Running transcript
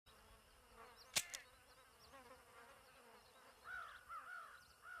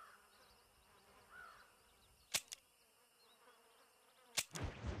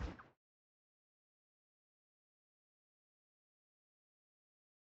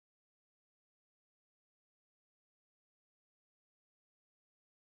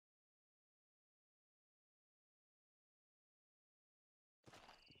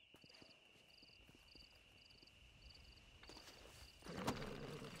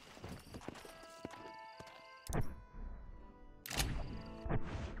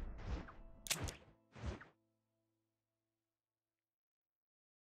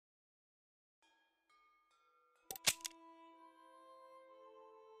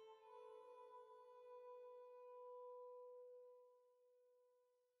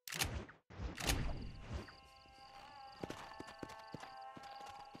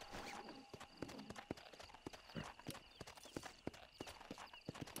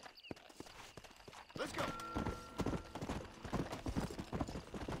Let's go.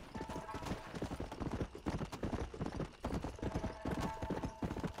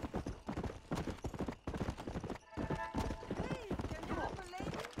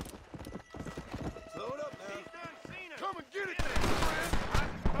 Slow it up now. He's done seen us. Come and get it, Get then, friend.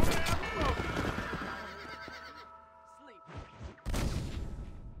 Coming out the boat. Sleep.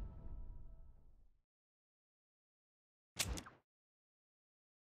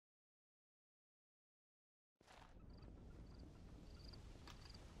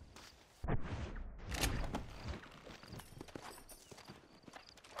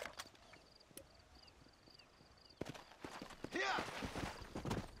 Here.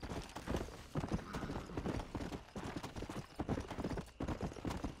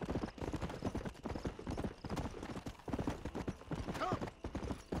 Come.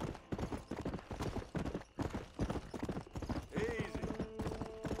 Easy.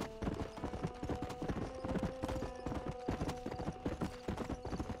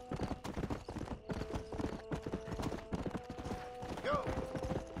 Go.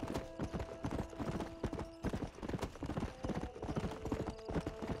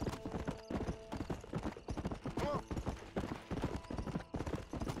 Come on.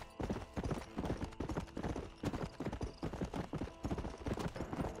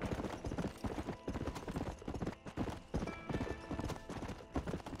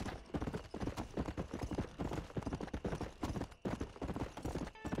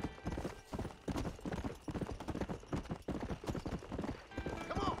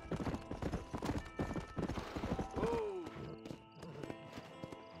 Come on. Whoa.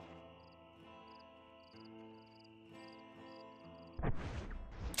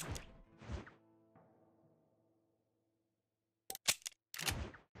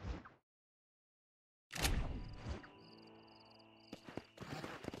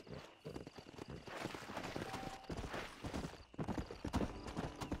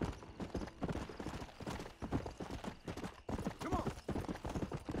 Come on.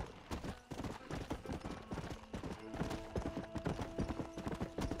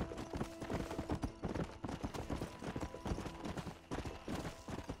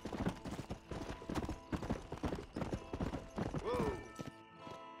 Whoa.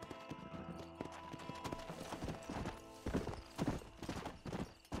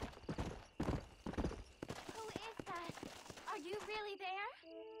 Who is that? Are you really there?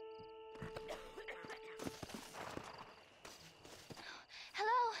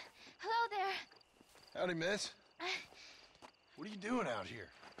 Hello? Hello there. Howdy, miss. What are you doing out here?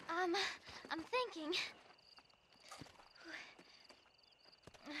 I'm thinking.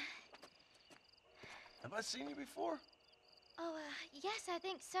 Have I seen you before? Oh, yes, I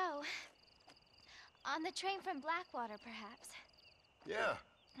think so. On the train from Blackwater, perhaps. Yeah.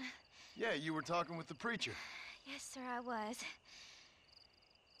 Yeah, you were talking with the preacher. Yes, sir, I was.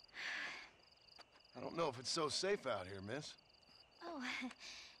 I don't know if it's so safe out here, miss. Oh,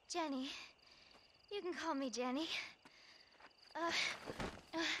 Jenny. You can call me Jenny. All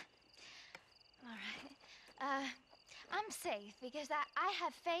right. I'm safe because I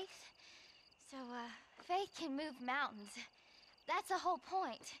have faith. So, faith can move mountains. That's the whole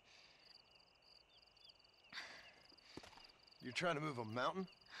point. You're trying to move a mountain?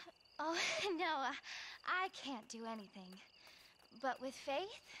 Oh, no, I can't do anything. But with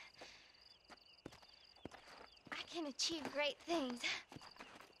faith, I can achieve great things.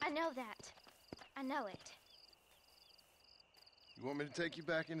 I know that. I know it. You want me to take you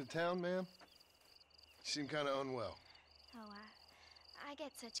back into town, ma'am? You seem kind of unwell. Oh, I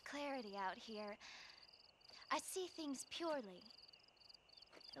get such clarity out here. I see things purely.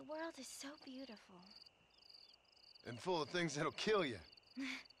 The world is so beautiful. And full of things that'll kill you.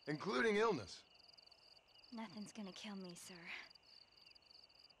 Including illness. Nothing's gonna kill me, sir.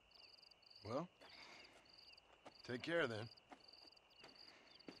 Well, take care then.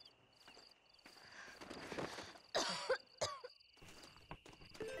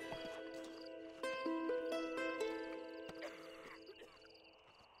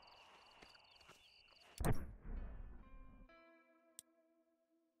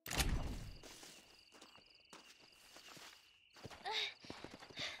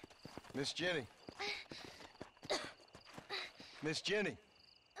 Miss Jenny. Miss Jenny.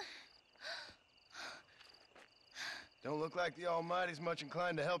 Don't look like the Almighty's much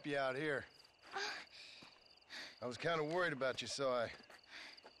inclined to help you out here. I was kind of worried about you, so I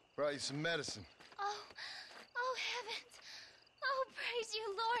brought you some medicine. Oh, oh heavens. Oh, praise you,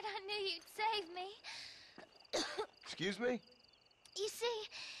 Lord. I knew you'd save me. Excuse me? You see,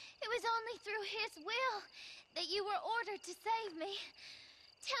 it was only through his will that you were ordered to save me.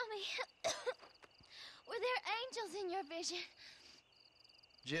 Tell me, Were there angels in your vision?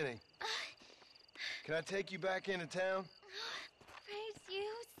 Jenny, can I take you back into town? Praise you,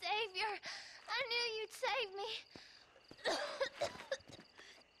 Savior. I knew you'd save me.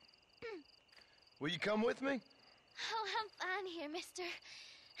 Will you come with me? Oh, I'm fine here, mister.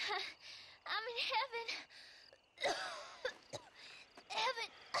 I'm in heaven. Heaven.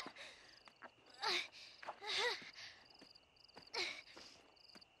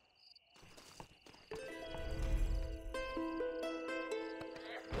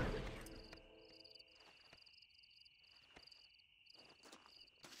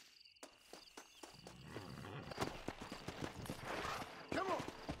 Come on.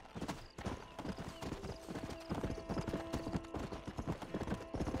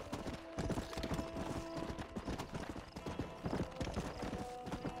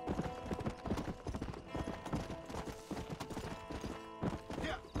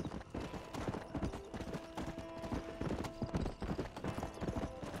 Yeah.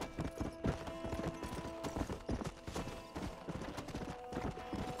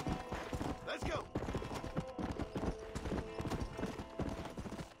 Let's go.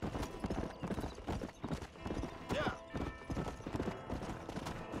 Yeah.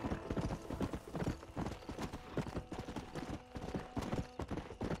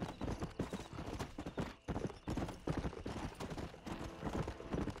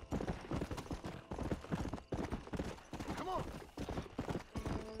 Come on.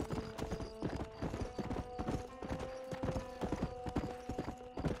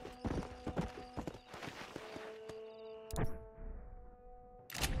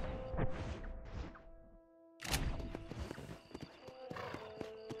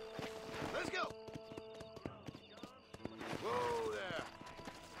 Let's go. Whoa there.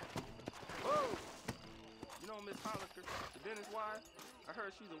 Whoa! You know Miss Hollister, the dentist wife? I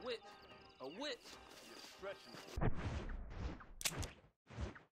heard she's a witch. A witch! You're stretching.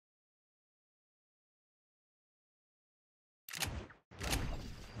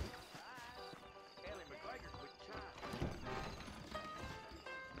 Ellie McGregor with China.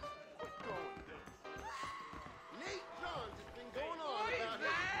 Quit throwing this. Nate Johns has been going on about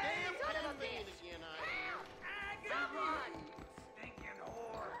his damn campaign again, I hear. Come on! Stinking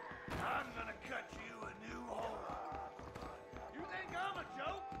whore! I'm gonna cut you a new hole. You think I'm a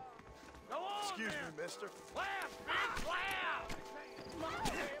joke? Go on Excuse then. me, mister. Laugh, bitch, laugh!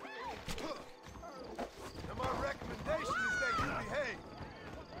 Now, my recommendation is that you behave.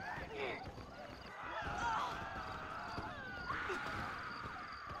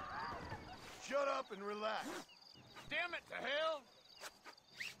 Shut up and relax. Damn it to hell!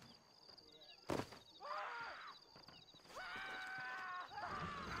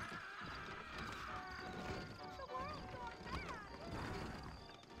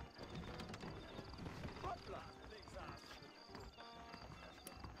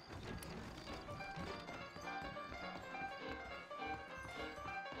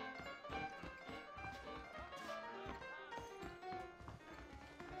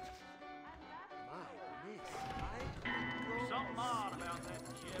 There's something odd about that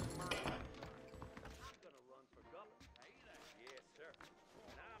Jeff Murray. I'm gonna run for governor. Yes, sir.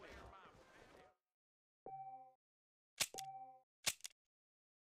 And I'm in my...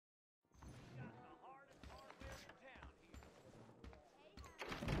 Got the hardest hardware in town here.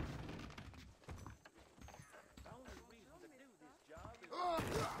 The only reason to do this job is to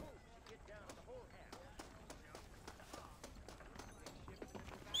get down to the whorehouse.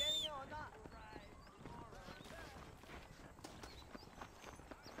 Getting on up.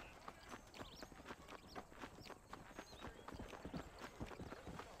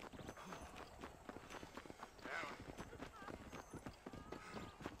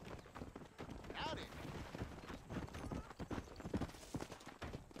 Howdy.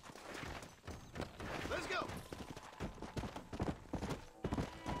 Let's go.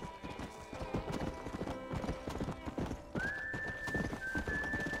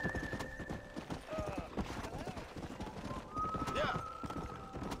 Yeah.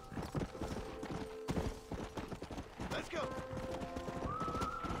 Let's go.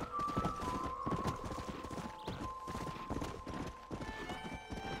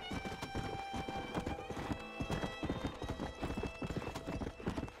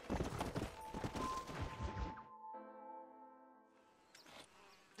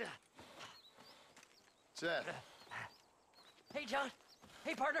 Seth, Hey, John.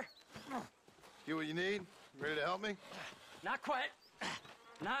 Hey, partner. get what you need? Ready to help me? Not quite.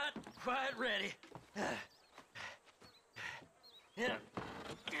 Not quite ready. Yeah.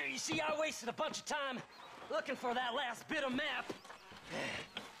 You see, I wasted a bunch of time looking for that last bit of map.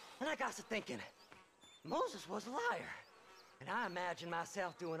 And I got to thinking, Moses was a liar. And I imagined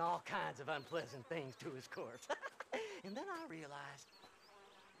myself doing all kinds of unpleasant things to his corpse. And then I realized...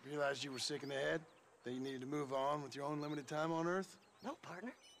 Realized you were sick in the head? That you needed to move on with your own limited time on Earth? No,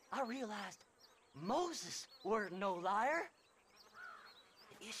 partner. I realized Moses weren't no liar.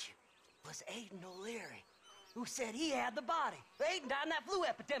 The issue was Aiden O'Leary, who said he had the body. Aiden died in that flu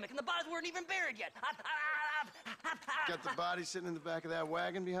epidemic, and the bodies weren't even buried yet. Got the body sitting in the back of that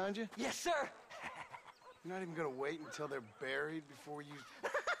wagon behind you? Yes, sir. You're not even gonna wait until they're buried before you...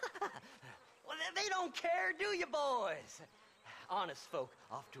 Well, they don't care, do you, boys? Honest folk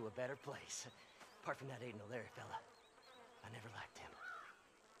off to a better place. Apart from that Aiden O'Leary fella, I never liked him.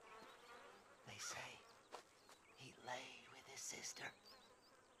 They say he laid with his sister.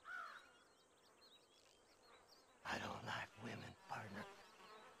 I don't like women, partner.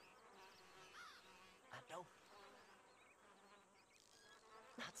 I don't.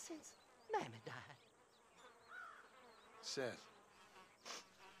 Not since Mammy died. Seth,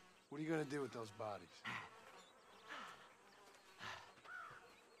 what are you gonna do with those bodies?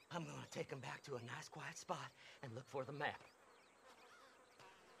 I'm gonna take them back to a nice quiet spot and look for the map.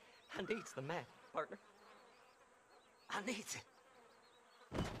 I needs the map, partner. I needs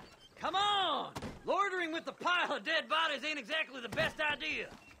it. Come on! Loitering with the pile of dead bodies ain't exactly the best idea.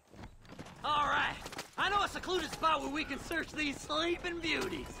 All right, I know a secluded spot where we can search these sleeping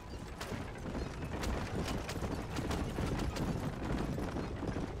beauties.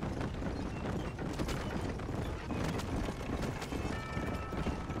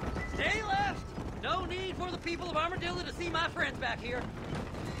 Stay left! No need for the people of Armadillo to see my friends back here.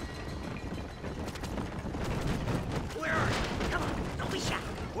 Where are you? Come on, don't be shy.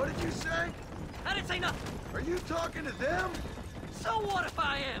 What did you say? I didn't say nothing. Are you talking to them? So what if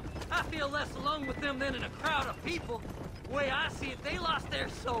I am? I feel less alone with them than in a crowd of people. The way I see it, they lost their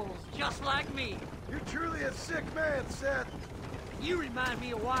souls, just like me. You're truly a sick man, Seth. You remind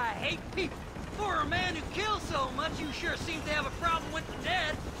me of why I hate people. For a man who kills so much, you sure seem to have a problem with the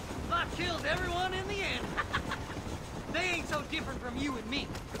dead. Life kills everyone in the end. They ain't so different from you and me.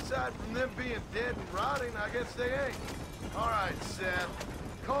 Aside from them being dead and rotting, I guess they ain't. All right, Seth.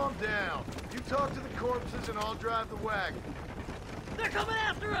 Calm down. You talk to the corpses and I'll drive the wagon. They're coming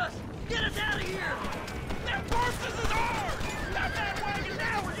after us! Get us out of here! That corpses is ours! Stop that wagon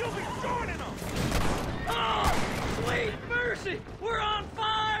now or you'll be joining them! Oh! Sweet mercy! We're on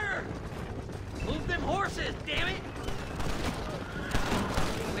fire! Move them horses, damn it!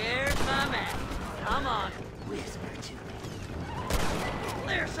 Where's my map? Come on, whisper to me.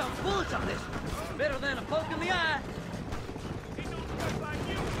 There's some bullets on this one. Better than a poke in the eye. Ain't no stuff like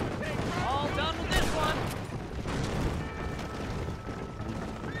you gonna take All done with this one.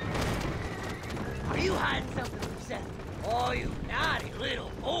 Are you hiding something from Seth? Oh, you naughty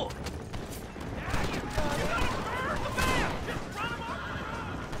little boy. Just run them over!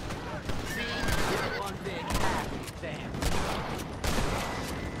 See, you're one big happy family.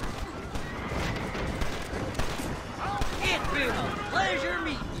 It's been a pleasure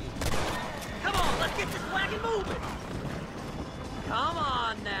meeting you. Come on, let's get this wagon moving. Come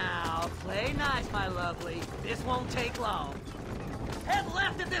on now, play nice, my lovely. This won't take long. Head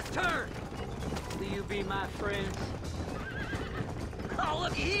left at this turn. Will you be my friends? Oh,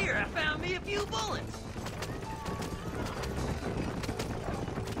 looky here, I found me a few bullets.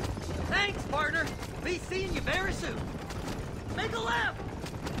 Thanks, partner. Be seeing you very soon. Make a left.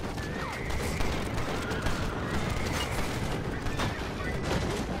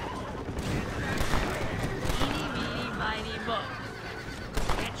 Eeny, meeny, miny, mo.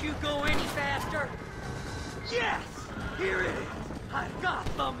 Can't you go any faster? Yes! Here it is! I've got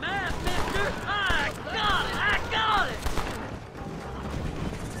the map, mister! I got it! I got it!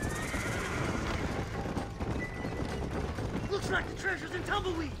 Looks like the treasure's in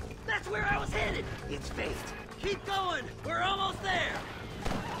Tumbleweed. That's where I was headed. It's fate. Keep going. We're almost there.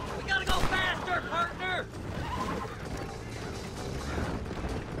 We gotta go faster, partner!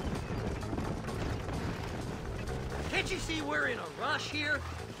 Can't you see we're in a rush here?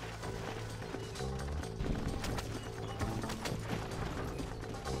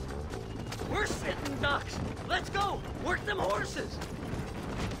 We're sitting ducks. Let's go. Work them horses.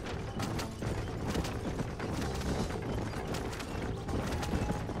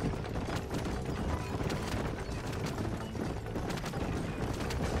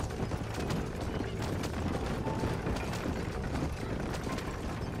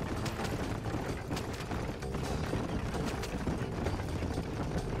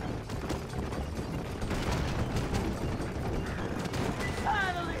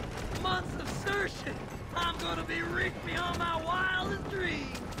 Finally, months of searching. I'm gonna be rich beyond my wildest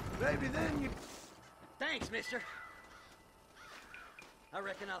dreams. Maybe then you... Thanks, mister. I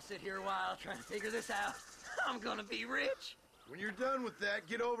reckon I'll sit here a while trying to figure this out. I'm gonna be rich. When you're done with that,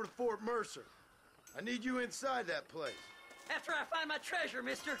 get over to Fort Mercer. I need you inside that place. After I find my treasure,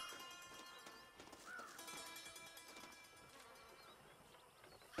 mister.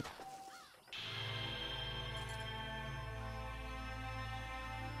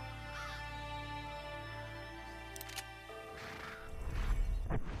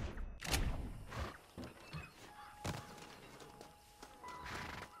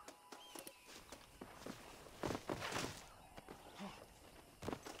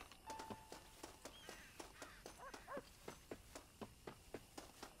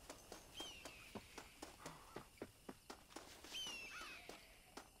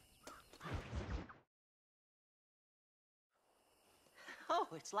 Oh,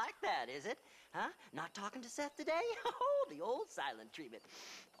 it's like that, is it? Huh? Not talking to Seth today? Oh, the old silent treatment.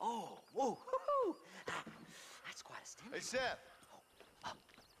 Oh, whoa, whoo-hoo. That's quite a stimulus. Hey, Seth.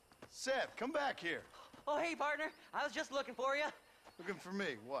 Seth, come back here. Oh, hey, partner. I was just looking for you. Looking for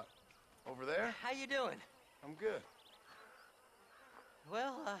me. What? Over there? How you doing? I'm good.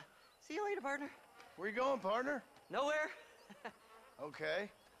 Well, see you later, partner. Where you going, partner? Nowhere? Okay.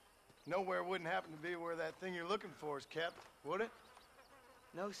 Nowhere wouldn't happen to be where that thing you're looking for is kept, would it?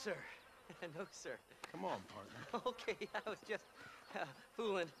 No, sir. No, sir. Come on, partner. Okay, I was just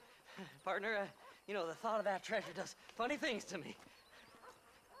fooling. Partner, you know, the thought of that treasure does funny things to me.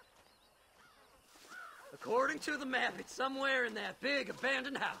 According to the map, it's somewhere in that big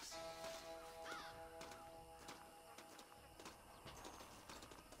abandoned house.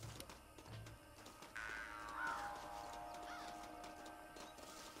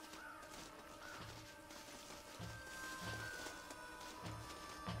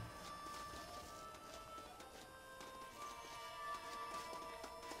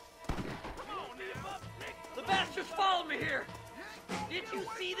 The bastards followed me here! Did you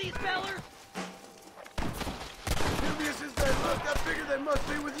see these fellers? Dubious as they look, I figure they must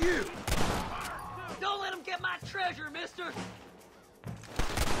be with you. Don't let them get my treasure, mister!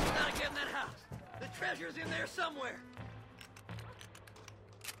 We gotta get in that house. The treasure's in there somewhere.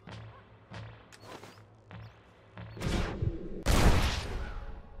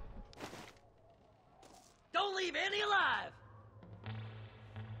 Don't leave any alive!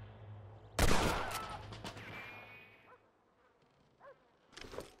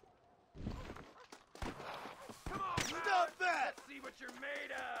 Stop that! See what you're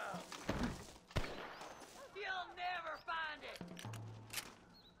made of! You'll never find it!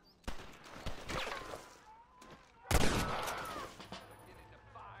 Beginning to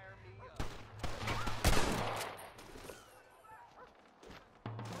fire me up.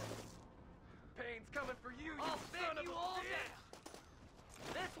 Pain's coming for you, I'll you beg son of you a all bitch! down!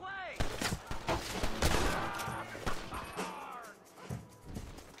 This way!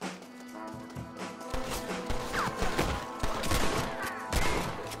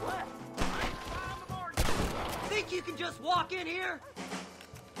 What? Think you can just walk in here?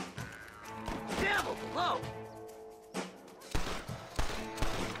 Devil, low!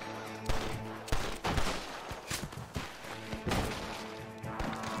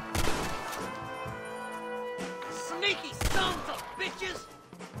 Sneaky sons of bitches!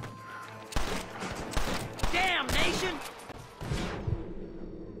 Damnation!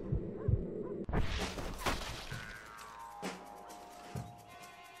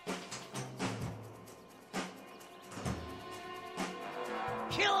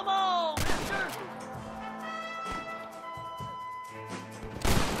 Kill 'em all, mister!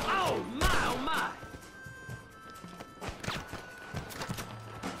 Oh my, oh my!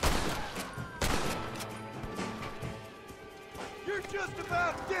 You're just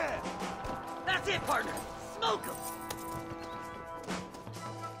about dead! That's it, partner! Smoke 'em!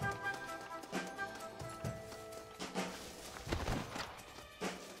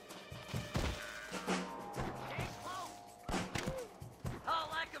 I'll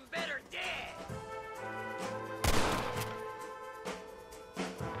like 'em better dead!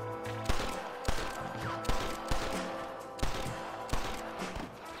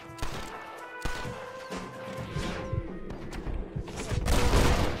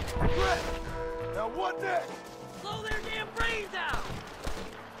 Brett! Now what next? Blow their damn brains out!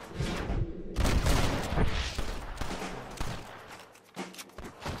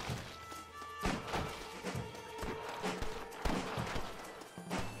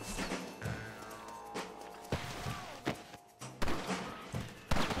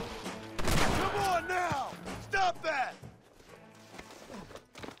 Come on now! Stop that!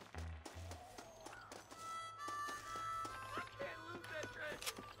 I can't lose that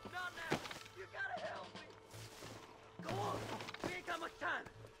treasure! Not now! You gotta help! time.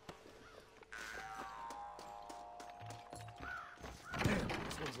 Damn,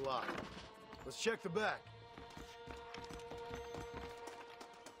 this one's locked. Let's check the back.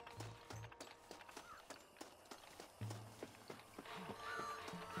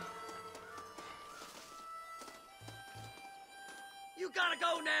 You gotta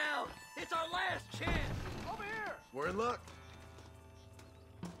go now. It's our last chance. Over here! We're in luck.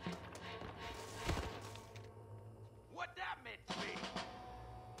 What that meant to be?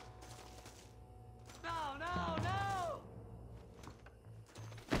 No, no, no.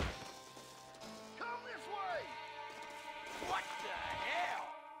 Come this way! What the hell?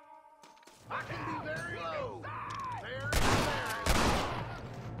 I can be very low. Very, very low.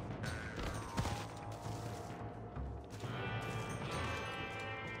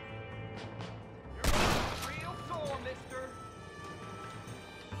 You're real sore, mister.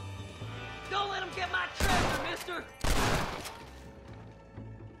 Don't let him get my treasure, mister.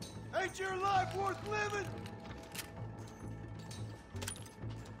 Ain't your life worth living?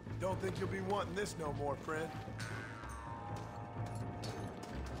 Don't think you'll be wanting this no more, friend.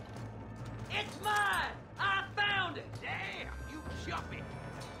 It's mine. I found it. Damn, you jumping.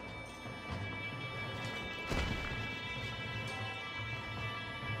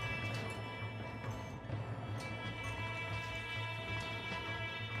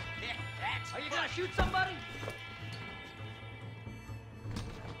 That's Are you gonna shoot somebody?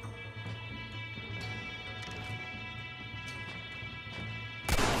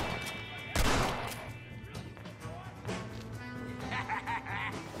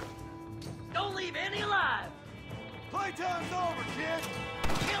 Don't leave any alive. Playtime's over, kid!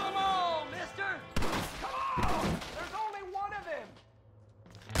 Kill them all, mister. Come on! There's only one of them!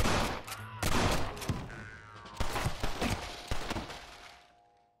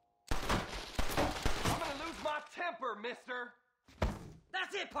 I'm gonna lose my temper, mister!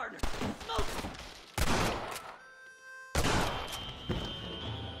 That's it, partner. Smoke.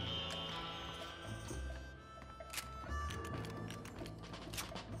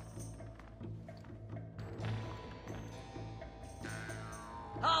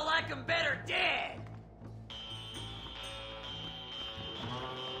 I like 'em better dead.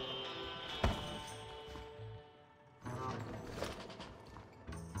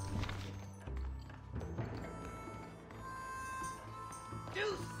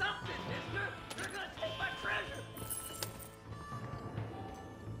 Do something, mister! They're gonna take my treasure!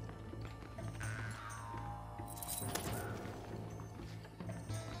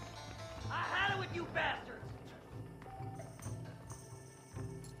 I had it with you bastards!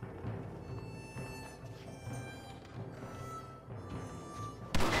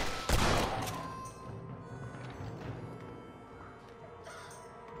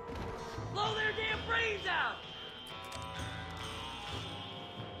 Blow their damn brains out!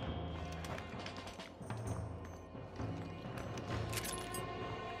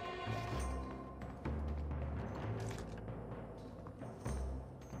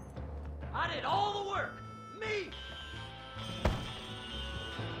 I did all the work! Me!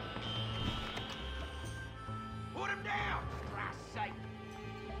 Put him down, for Christ's sake!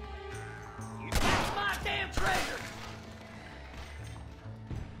 That's my damn treasure!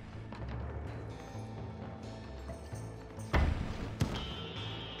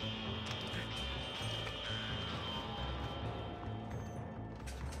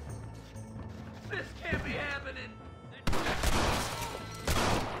 This can't be happening!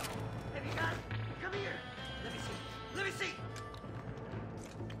 Have you got it? Come here! Let me see. Let me see!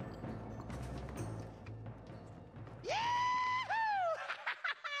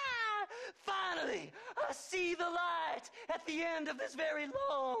 Finally, I see the light at the end of this very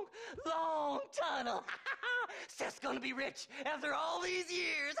long, long tunnel. Seth's gonna be rich after all these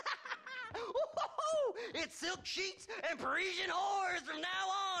years. Woo-hoo-hoo! It's silk sheets and Parisian whores from now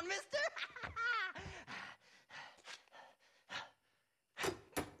on, mister.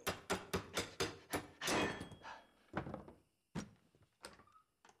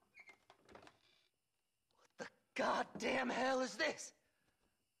 What the goddamn hell is this?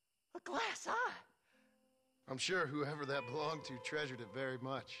 A glass eye. I'm sure whoever that belonged to treasured it very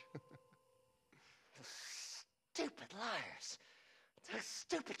much. Stupid liars. Those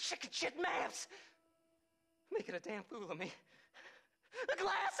stupid chicken shit maps. Making a damn fool of me. A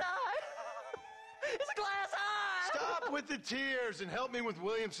glass eye! It's a glass eye! Stop with the tears and help me with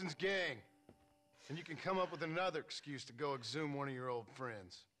Williamson's gang. And you can come up with another excuse to go exhume one of your old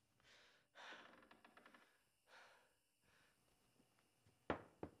friends.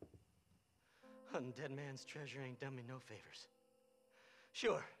 Hunting dead man's treasure ain't done me no favors.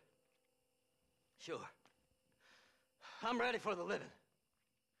 Sure. I'm ready for the living.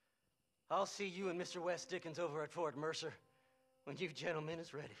 I'll see you and Mr. West Dickens over at Fort Mercer when you gentlemen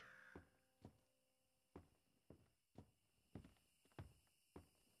is ready.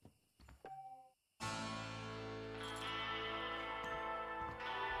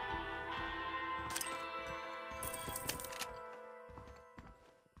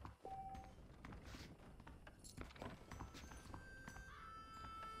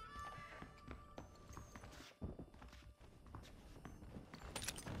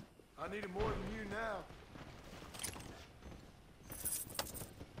 I need it more than you now.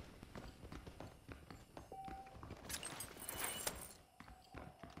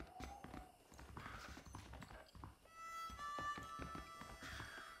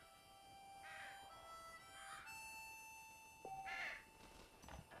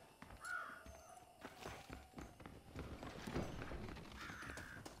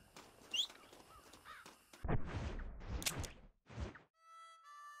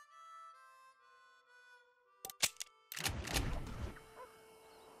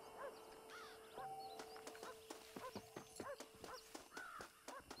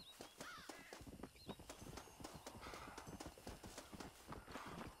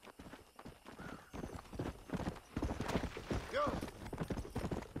 Go!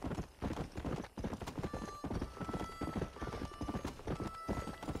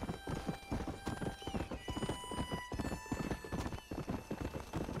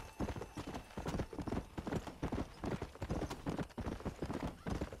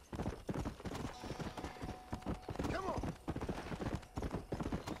 Come on!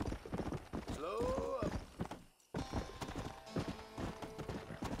 Slow up.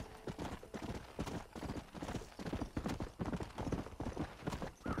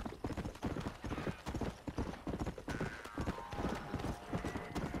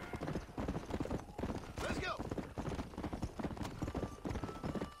 Let's go!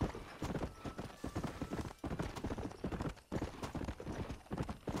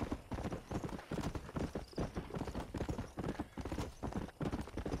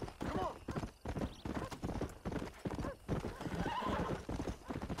 Come on!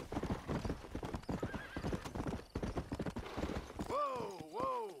 Whoa,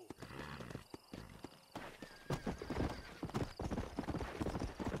 whoa!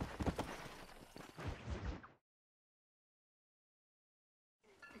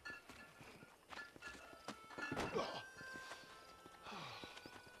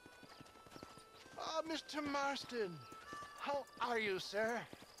 Ah, Mr. Marston. How are you, sir?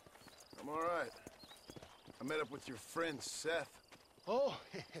 I'm all right. I met up with your friend Seth. Oh,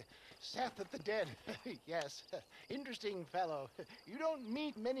 Seth of the Dead. Yes, interesting fellow. You don't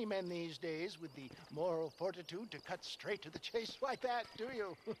meet many men these days with the moral fortitude to cut straight to the chase like that, do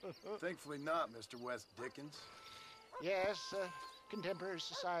you? Thankfully not, Mr. West Dickens. Yes, contemporary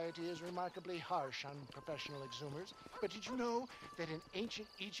society is remarkably harsh on professional exhumers. But did you know that in ancient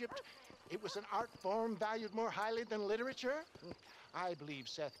Egypt, it was an art form valued more highly than literature? I believe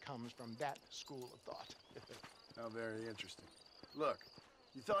Seth comes from that school of thought. How very interesting. Look,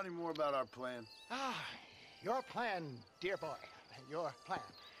 you thought any more about our plan? Ah, your plan, dear boy, your plan.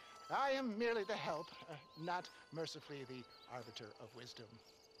 I am merely the help, not mercifully the arbiter of wisdom.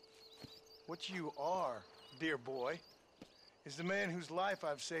 What you are, dear boy, is the man whose life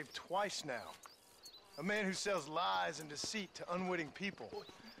I've saved twice now. A man who sells lies and deceit to unwitting people.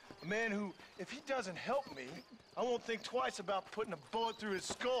 A man who, if he doesn't help me, I won't think twice about putting a bullet through his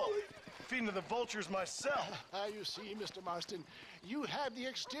skull, feeding to the vultures myself. You see, Mr. Marston, you have the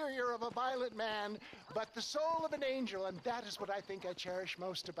exterior of a violent man, but the soul of an angel, and that is what I think I cherish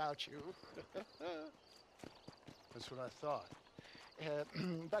most about you. That's what I thought.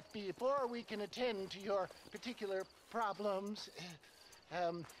 But before we can attend to your particular problems,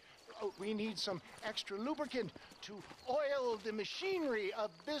 we need some extra lubricant to oil the machinery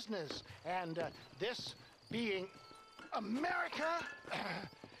of business. And this being America,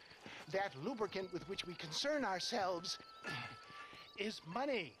 that lubricant with which we concern ourselves is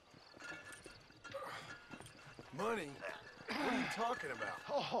money. Money? What are you talking about?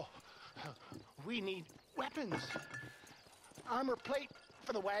 Oh, we need weapons. Armor plate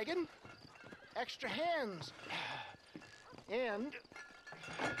for the wagon, extra hands, and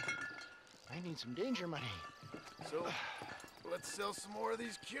I need some danger money. So, let's sell some more of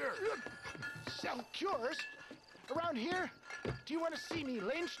these cures. Sell cures? Around here? Do you want to see me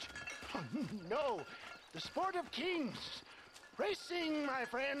lynched? Oh, no. The sport of kings. Racing, my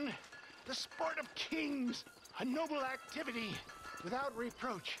friend. The sport of kings. A noble activity without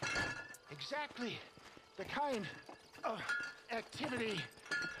reproach. Exactly the kind of activity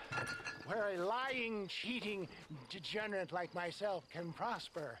where a lying, cheating degenerate like myself can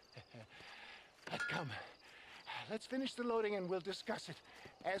prosper. Come, let's finish the loading and we'll discuss it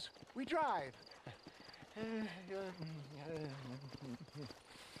as we drive.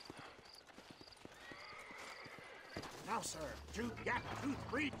 Now, sir, to Gap Tooth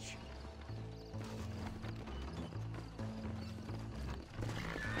Breach.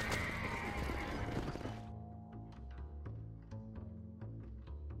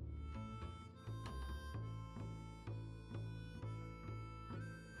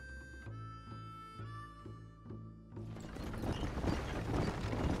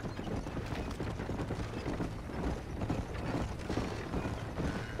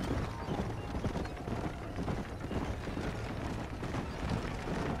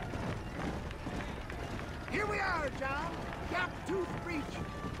 Here we are, John. Gap Tooth Breach.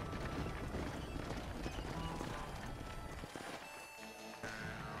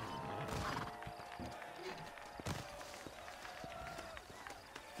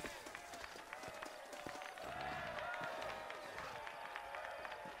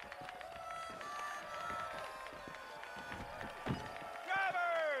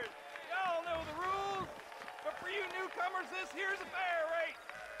 Drivers! Y'all know the rules, but for you newcomers, this here's a fair rate.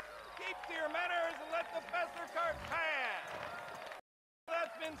 Keep to your manners and let the Fessler cart pass.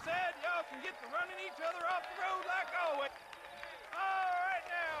 That's been said, y'all can get to running each other off the road like always. All right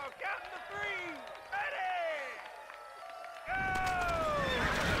now, counting to 3. Ready? Go!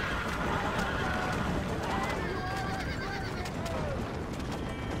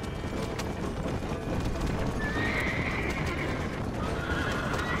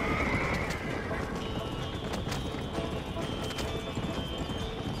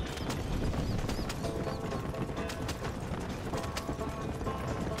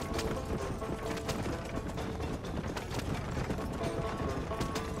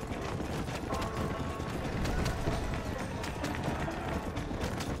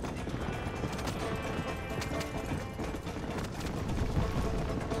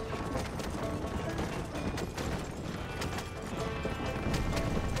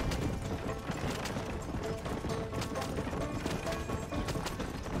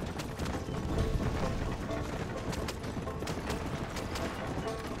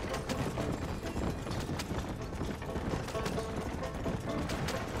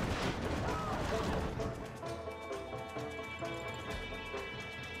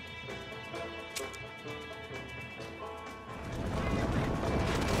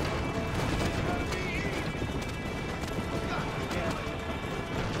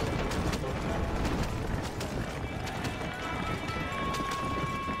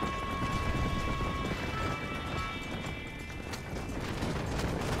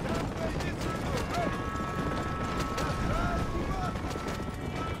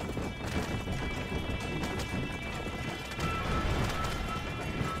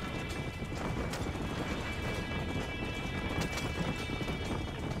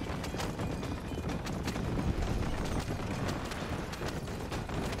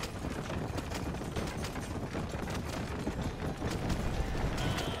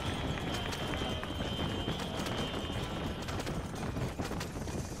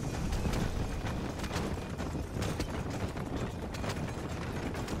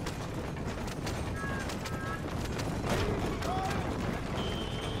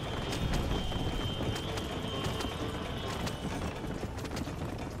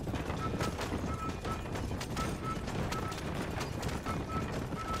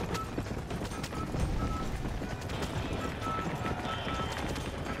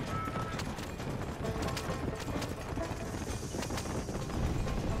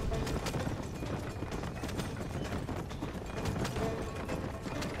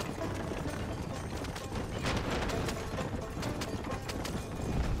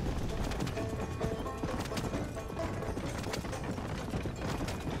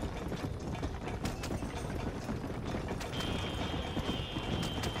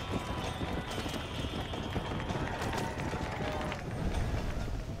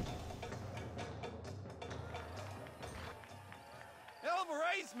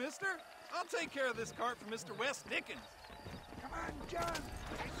 Mister. I'll take care of this cart for Mr. West Dickens. Come on, John.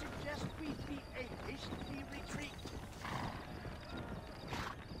 I suggest we beat a hasty retreat.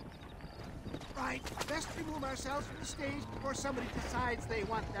 Right. Best remove ourselves from the stage before somebody decides they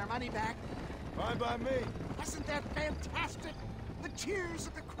want their money back. Fine by me. Wasn't that fantastic? The cheers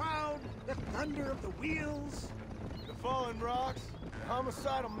of the crowd, the thunder of the wheels. The fallen rocks, the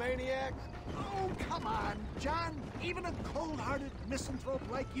homicidal maniacs. Oh, come on, John. Even a cold-hearted misanthrope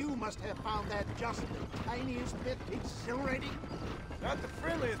like you must have found that just the tiniest bit exhilarating. Not the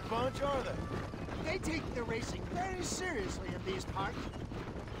friendliest bunch, are they? They take the racing very seriously in these parts.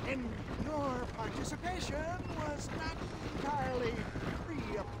 And your participation was not entirely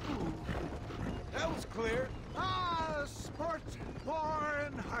pre-approved. That was clear. Ah, sport, war,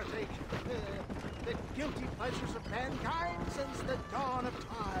 and heartache. The guilty pleasures of mankind since the dawn of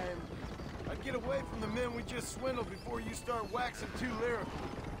time. I'd get away from the men we just swindled before you start waxing too lyrical.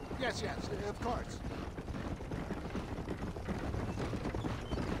 Yes, of course.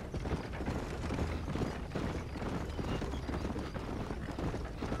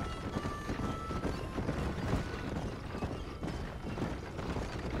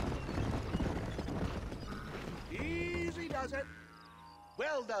 Easy does it.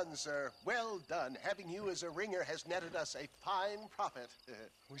 Well done, sir. Well done. Having you as a ringer has netted us a fine profit.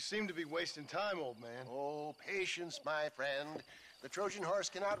 We seem to be wasting time, old man. Oh, patience, my friend. The Trojan horse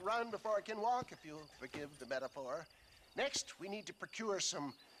cannot run before it can walk, if you'll forgive the metaphor. Next, we need to procure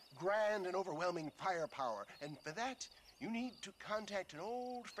some grand and overwhelming firepower. And for that, you need to contact an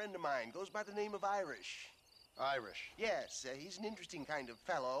old friend of mine. Goes by the name of Irish. Irish. Yes, he's an interesting kind of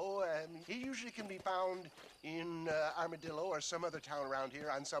fellow. He usually can be found in Armadillo or some other town around here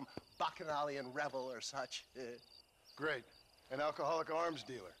on some bacchanalian revel or such. Great. An alcoholic arms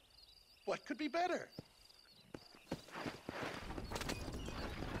dealer. What could be better?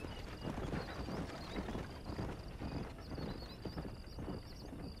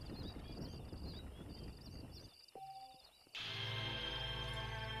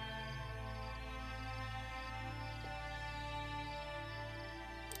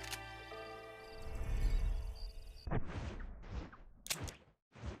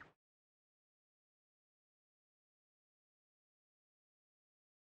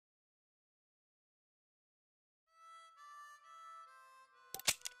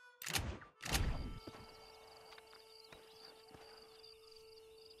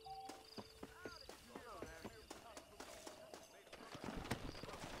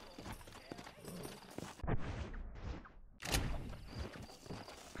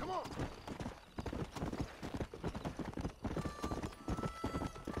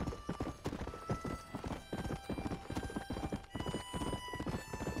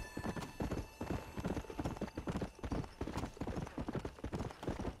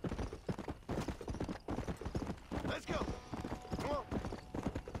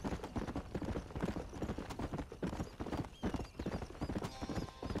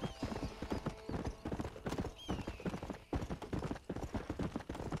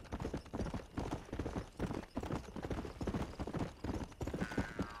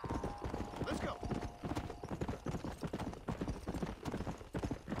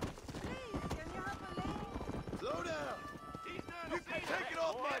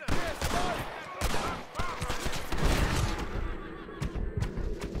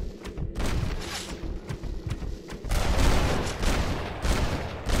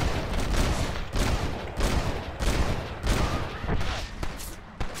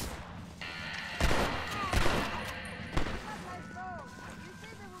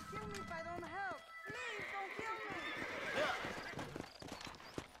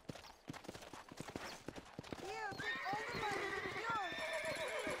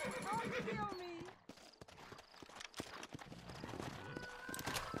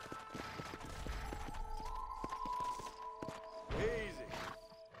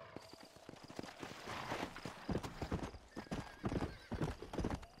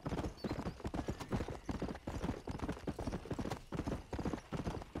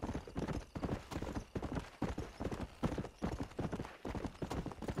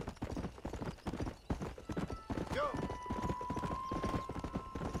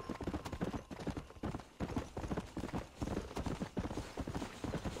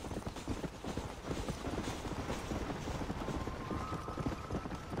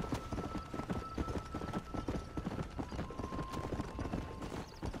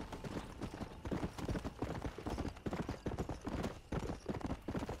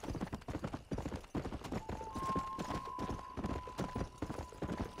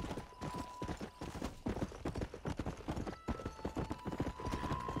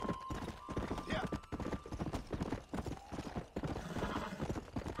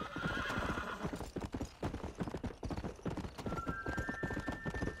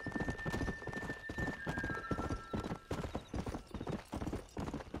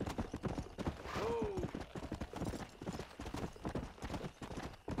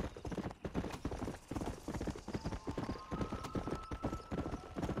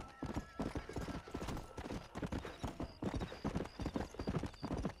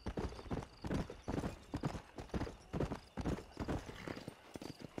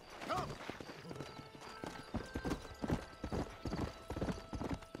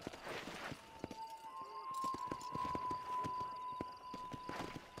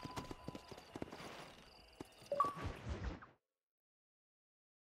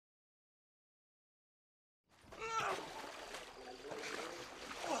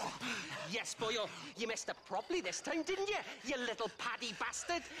 yes, boyo. You messed up properly this time, didn't you? You little paddy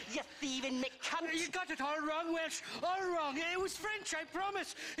bastard. You thieving McCunt. You got it all wrong, Welsh. All wrong. It was French, I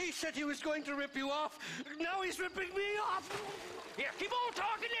promise. He said he was going to rip you off. Now he's ripping me off. Here, keep on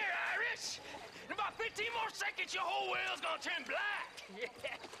talking there, Irish. In about 15 more seconds, your whole world's gonna turn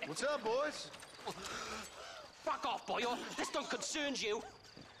black. What's up, boys? Fuck off, boyo. This don't concern you.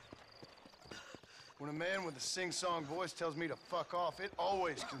 When a man with a sing-song voice tells me to fuck off, it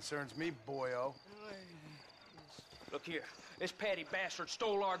always concerns me, boyo. Look here, this Paddy bastard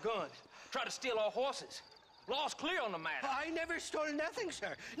stole our guns, tried to steal our horses. Law's clear on the matter. I never stole nothing,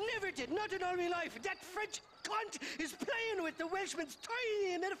 sir. Never did. Not in all my life. That French cunt is playing with the Welshman's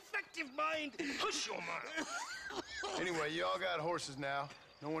tiny and ineffective mind. Hush your mouth. Anyway, you all got horses now.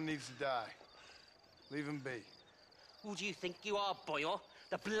 No one needs to die. Leave him be. Who do you think you are, boyo?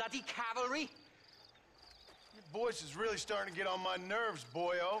 The bloody cavalry? Your voice is really starting to get on my nerves,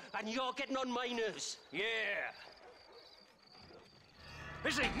 boyo. And you're getting on my nerves. Yeah.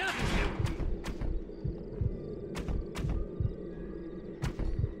 This ain't nothing new.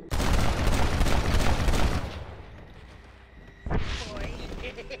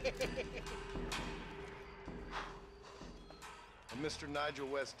 Mr. Nigel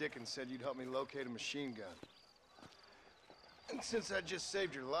West Dickens said you'd help me locate a machine gun. And since I just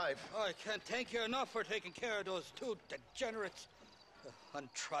saved your life... I can't thank you enough for taking care of those two degenerates.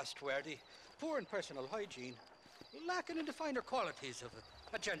 Untrustworthy, poor in personal hygiene, lacking in the finer qualities of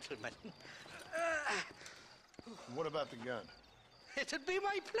a gentleman. What about the gun? It'd be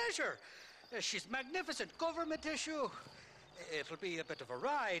my pleasure. She's magnificent, government issue. It'll be a bit of a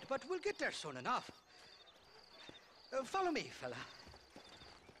ride, but we'll get there soon enough. Follow me, fella.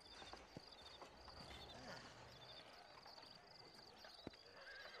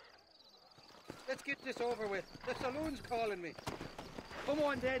 Let's get this over with. The saloon's calling me. Come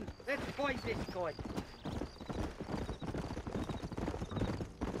on, then. Let's find this guy.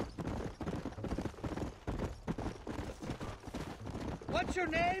 What's your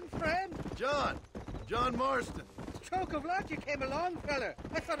name, friend? John Marston. Stroke of luck you came along, fella.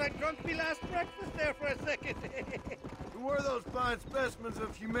 I thought I'd drunk me last breakfast there for a second. Who were those fine specimens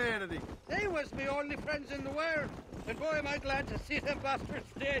of humanity? They was me only friends in the world. And boy, am I glad to see them bastards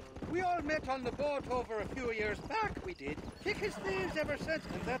dead. We all met on the boat over a few years back, we did. Thick as thieves ever since,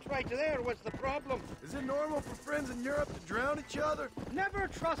 and that right there was the problem. Is it normal for friends in Europe to drown each other? Never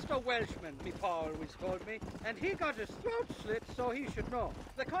trust a Welshman, me pa always told me. And he got his throat slit, so he should know.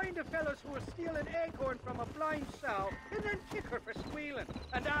 The kind of fellas who will steal an acorn from a blind sow and then kick her for squealing.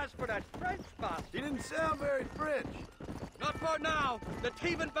 And as for that French bastard... He didn't sound very French. Not for now. The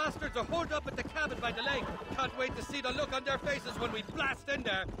thieving bastards are holed up at the cabin by the lake. Can't wait to see the look on their faces when we blast in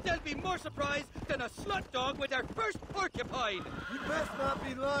there. They'll be more surprised than a slut dog with their first porcupine. You best not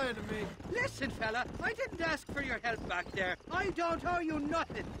be lying to me. Listen, fella, I didn't ask for your help back there. I don't owe you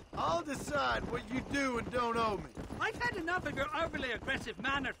nothing. I'll decide what you do and don't owe me. I've had enough of your overly aggressive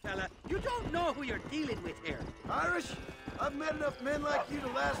manner, fella. You don't know who you're dealing with here. Irish, I've met enough men like you to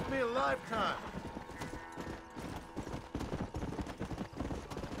last me a lifetime.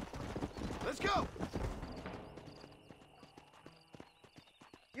 Let's go!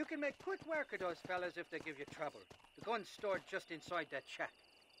 You can make quick work of those fellas if they give you trouble. The gun's stored just inside that shack.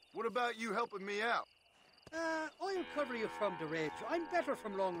 What about you helping me out? I'll cover you from the ridge. I'm better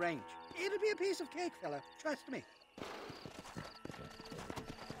from long range. It'll be a piece of cake, fella. Trust me.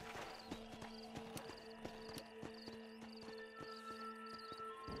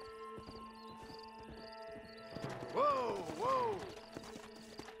 Whoa, whoa!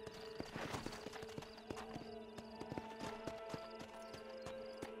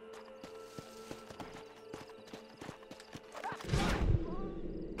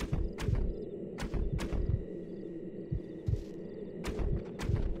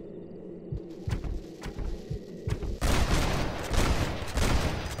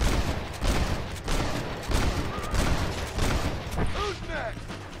 Who's next?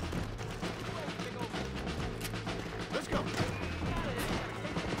 Let's go.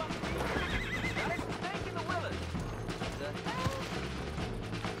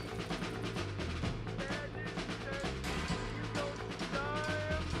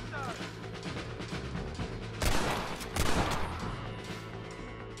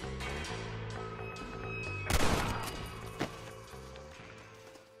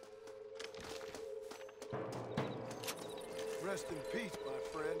 Rest in peace, my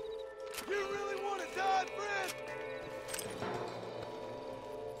friend. You really want to die, friend?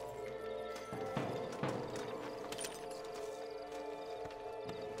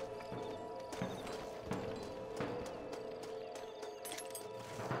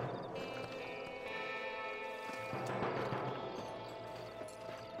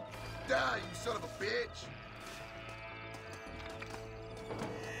 son of a bitch!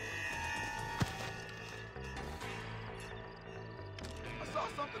 I saw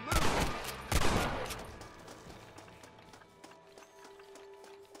something move!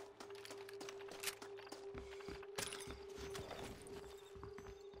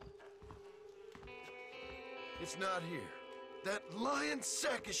 It's not here. That lying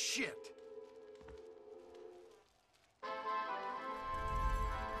sack of shit!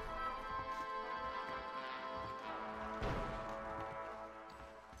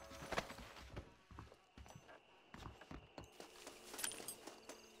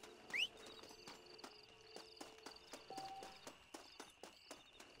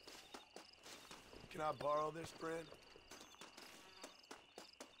 Can I borrow this, Fred?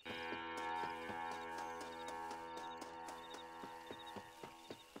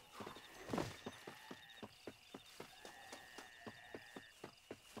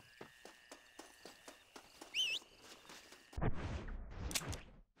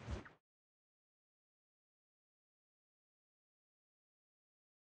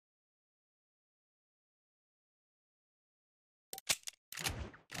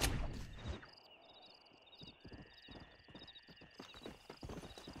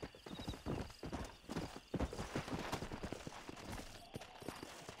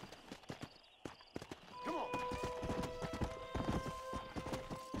 Come on!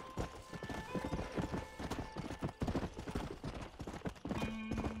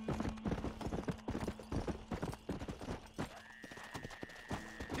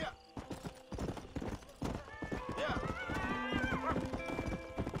 Yeah! Yeah!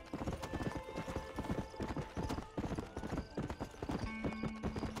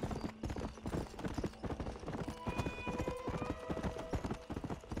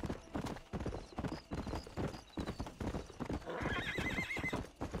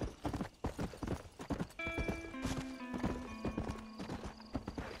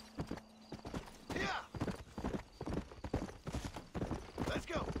 Yeah! Let's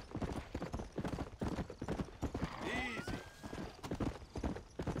go! Easy.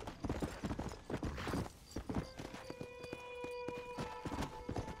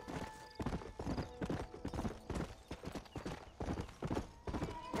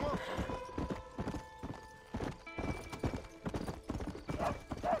 Come on.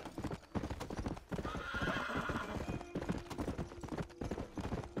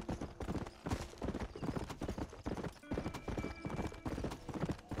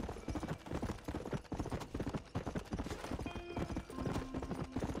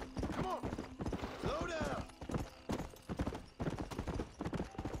 Come on. Slow down.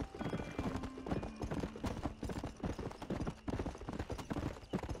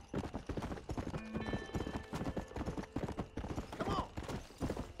 Come on.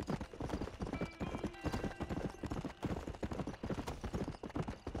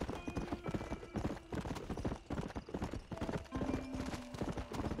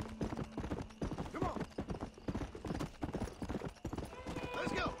 Come on.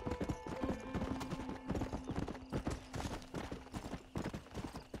 Let's go.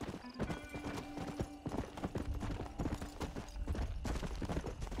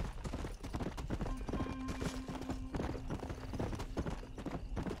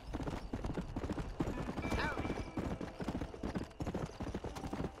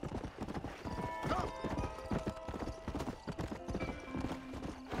 Come.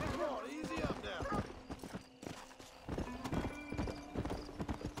 Come on, easy up now.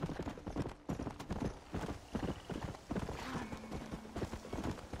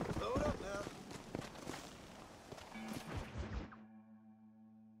 Slow it up now.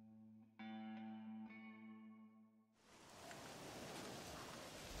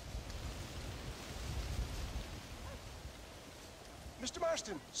 Mr.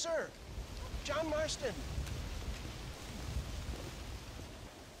 Marston, sir. John Marston.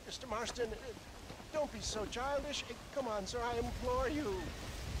 Mr. Marston, don't be so childish. Come on, sir, I implore you.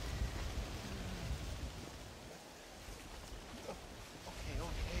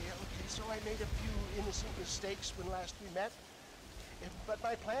 Okay, so I made a few innocent mistakes when last we met. But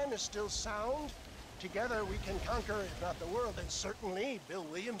my plan is still sound. Together we can conquer, if not the world, then certainly Bill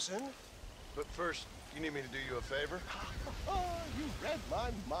Williamson. But first, you need me to do you a favor? Oh, you read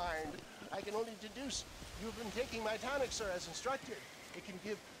my mind. I can only deduce you've been taking my tonic, sir, as instructed. It can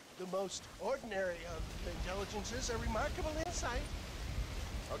give the most ordinary of intelligences a remarkable insight.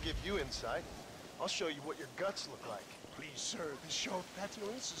 I'll give you insight. I'll show you what your guts look like. Please, sir, this show of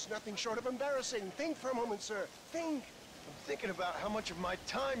petulance is nothing short of embarrassing. Think for a moment, sir. Think. I'm thinking about how much of my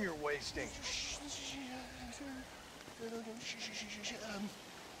time you're wasting.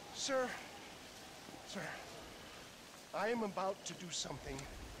 Sir, Sir, I am about to do something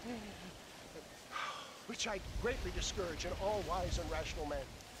which I greatly discourage in all wise and rational men.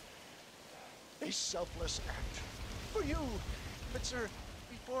 A selfless act for you. But sir,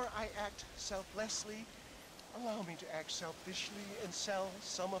 before I act selflessly, allow me to act selfishly and sell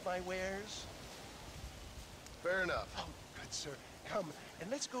some of my wares. Fair enough. Oh, good sir. Come, and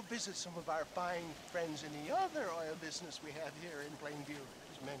let's go visit some of our fine friends in the other oil business we have here in Plainview.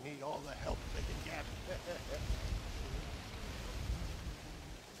 These men need all the help they can get.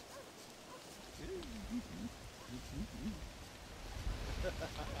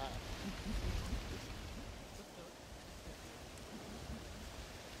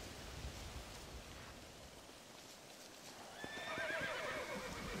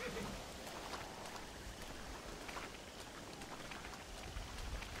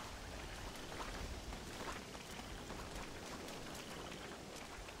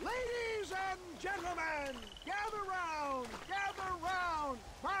 Ladies and gentlemen, gather round, gather round.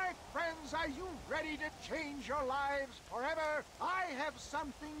 My friends, are you ready to change your lives forever? I have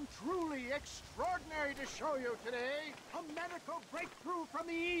something truly extraordinary to show you today. A medical breakthrough from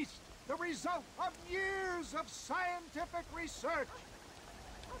the East, the result of years of scientific research.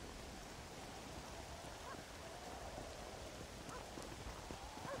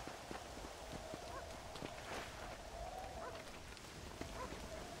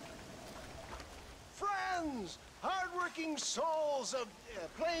 Friends, hardworking souls of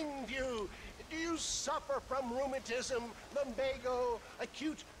Plainview, do you suffer from rheumatism, lumbago,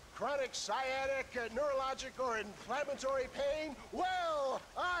 acute chronic sciatic, neurologic, or inflammatory pain? Well,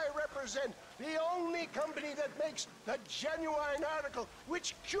 I represent the only company that makes the genuine article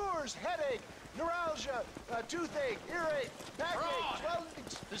which cures headache, neuralgia, toothache, earache, backache. Well,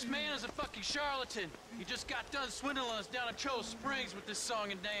 this man is a fucking charlatan. He just got done swindling us down at Cho Springs with this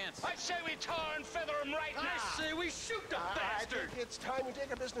song and dance. I say we tar and feather him right now. I say we shoot the I bastard. think it's time we take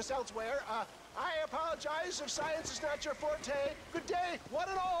our business elsewhere. I apologize if science is not your forte. Good day, one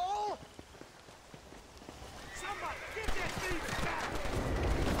and all. Somebody, get that thief back!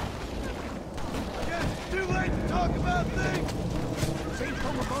 I guess it's too late to talk about things. St.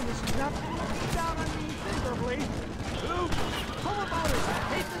 Homobonus is not down on me favorably. Who? Homobonus, a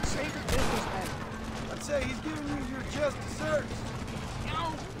patron-sainted businessman. I'd say he's giving you your just desserts.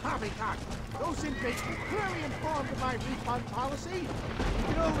 No, poppycock. Those inmates were clearly informed of my refund policy. You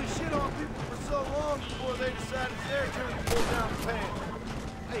can only shit on people for so long before they decide it's their turn to pull down the pants.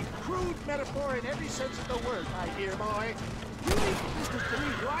 A crude metaphor in every sense of the word, my dear boy. You leave the business to me.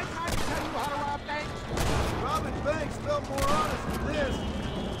 Do I time to tell you how to rob banks? Robbing banks felt more honest than this.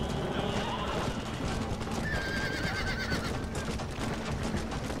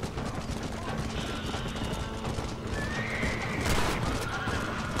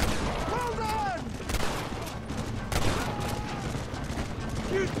 Well done!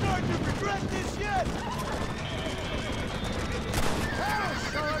 You start to regret this yet? Well,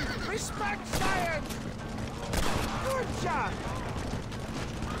 son, respect science! Good job!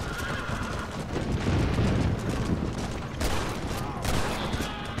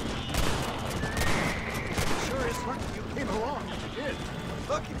 Sure is lucky you came along when you did.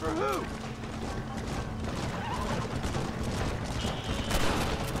 Lucky for who?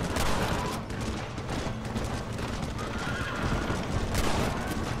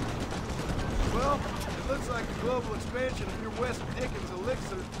 Well, it looks like the global expansion of your West Dickens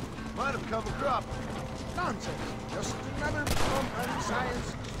elixir might have come a crop. Nonsense. Just another bump on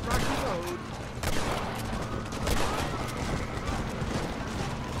science's rocky road.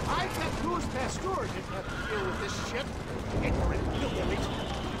 I bet Louis Pasteur didn't have to deal with this shit. Ignorant hillbillies.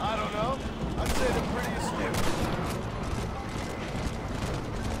 I don't know. I'd say they're pretty astute.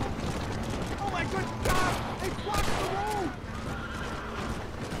 Oh my good God! They blocked the road!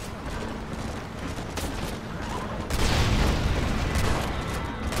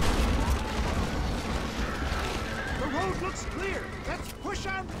 The road looks clear. Let's push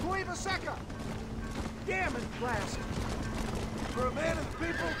on to Cueva Seca. Damn it, Blast. For a man of the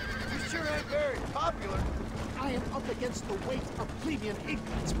people, you sure ain't very popular. I am up against the weight of plebeian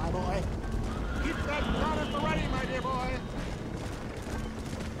ignorance, my boy. Keep that gun at the ready, my dear boy.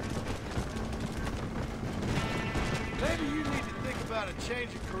 Maybe you need to think about a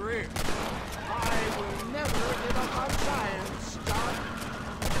change of career. I will never give up on science, Doc.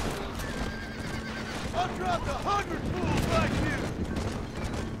 I've dropped 100 fools like you.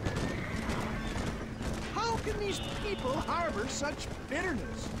 How can these people harbor such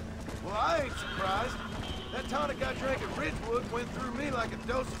bitterness? Well, I ain't surprised. That tonic I drank at Ridgewood went through me like a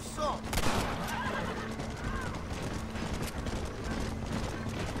dose of salt.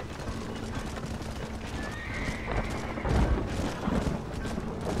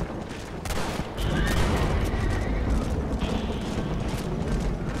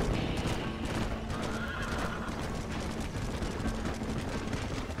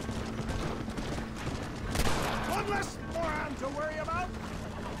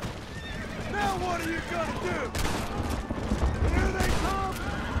 Now what are you gonna do? Here they come!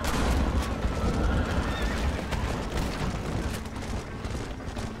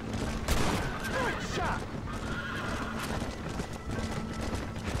 Good shot!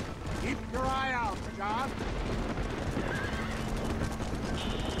 Keep your eye out, John.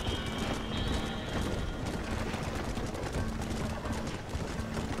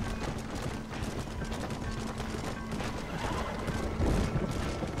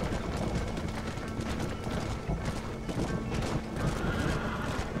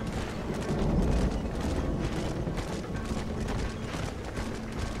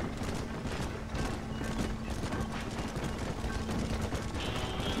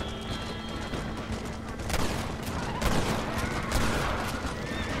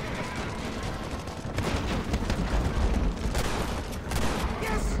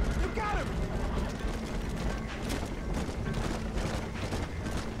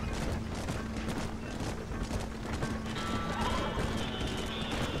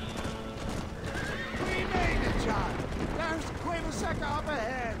 Up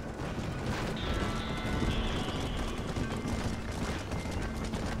ahead.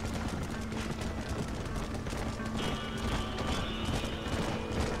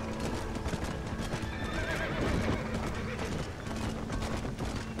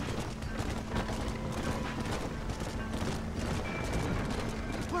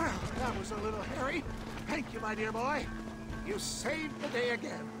 Well, that was a little hairy. Thank you, my dear boy. You saved the day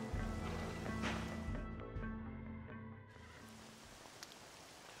again.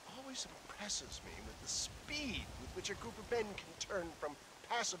 Always impresses me with the speed with which a group of men can turn from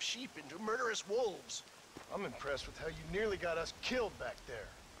passive sheep into murderous wolves. I'm impressed with how you nearly got us killed back there.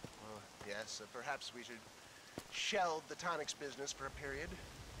 Yes, perhaps we should shelve the tonics business for a period.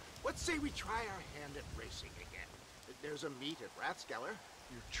 What say we try our hand at racing again? There's a meet at Rathskeller.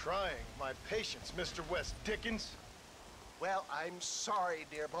 You're trying my patience, Mr. West Dickens. Well, I'm sorry,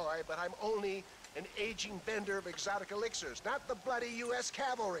 dear boy, but I'm only an aging vendor of exotic elixirs, not the bloody U.S.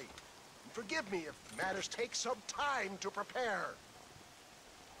 cavalry. Forgive me if matters take some time to prepare.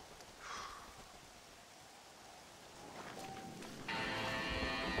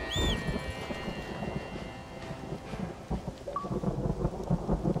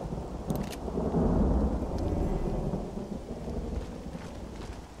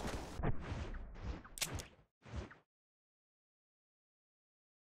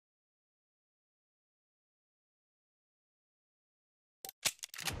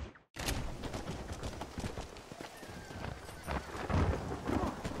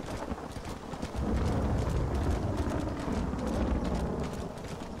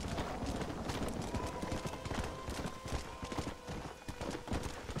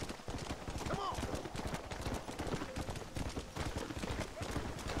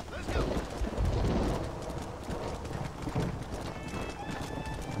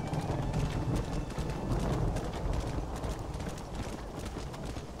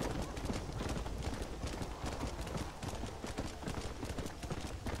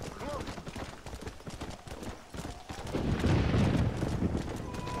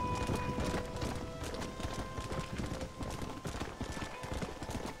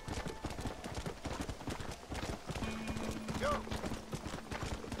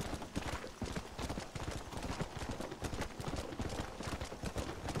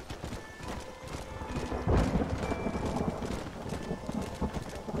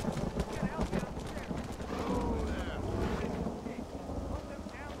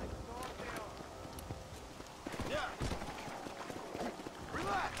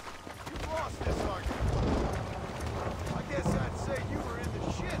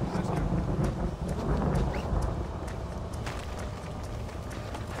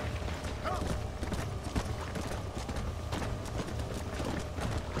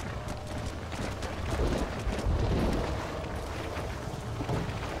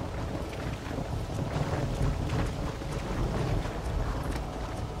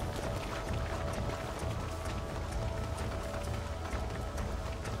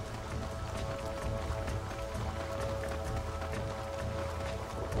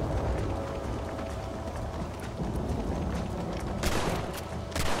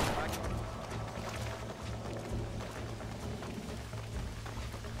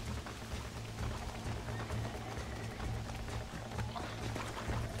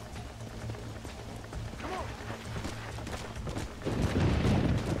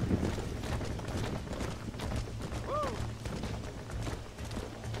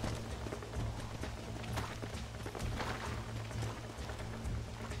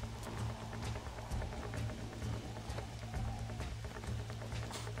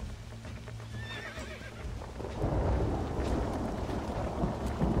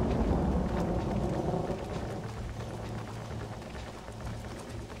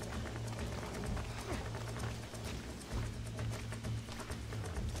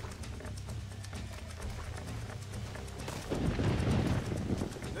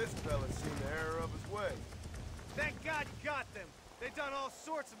 all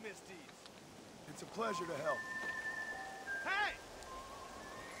sorts of misdeeds. It's a pleasure to help. Hey!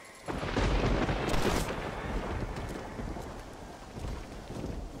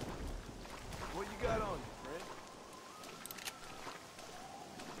 What you got on you, friend?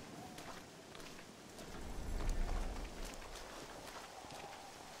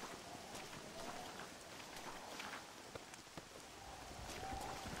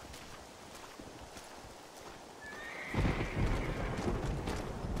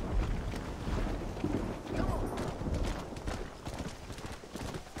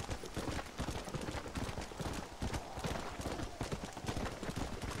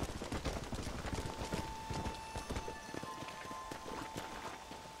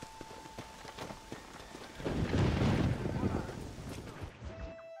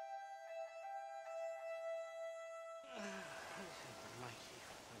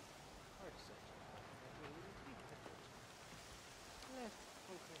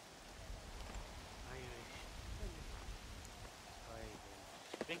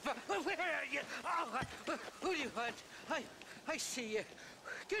 Where are you? Oh, who do you want? I see you.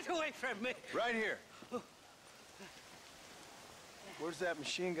 Get away from me. Right here. Where's that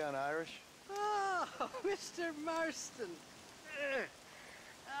machine gun, Irish? Oh, Mr. Marston.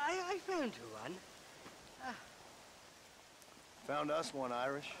 I found you one. Found us one,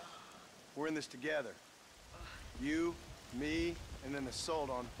 Irish. We're in this together. You, me, and an assault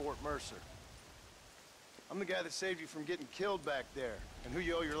on Fort Mercer. I'm the guy that saved you from getting killed back there, and who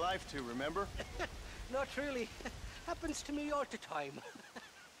you owe your life to, remember? Not really. Happens to me all the time.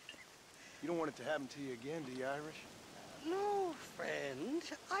 You don't want it to happen to you again, do you, Irish? No, friend.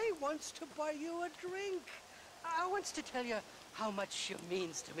 I wants to buy you a drink. I wants to tell you how much you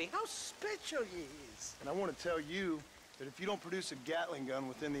means to me, how special you is. And I want to tell you that if you don't produce a Gatling gun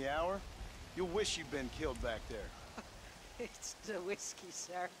within the hour, you'll wish you'd been killed back there. It's the whiskey,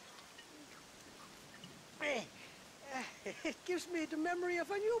 sir. It gives me the memory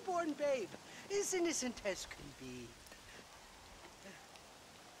of a newborn babe, as innocent as can be.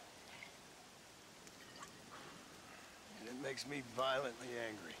 And it makes me violently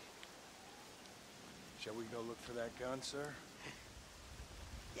angry. Shall we go look for that gun, sir?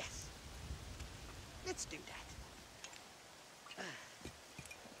 Yes. Let's do that.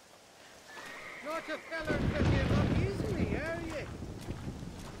 Not a feller can give up easily, are you?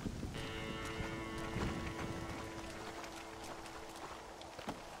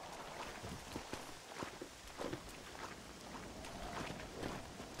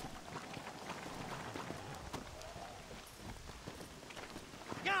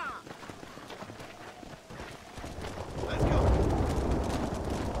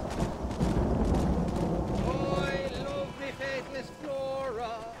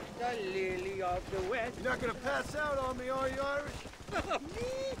 You're not gonna pass out on me, are you, Irish? Me?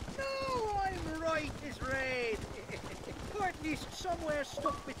 No, I'm right as rain. Or at least somewhere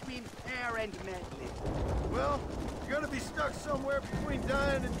stuck between fair and meddling. Well, you're gonna be stuck somewhere between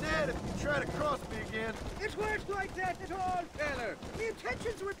dying and dead if you try to cross me again. It weren't like that at all, feller. My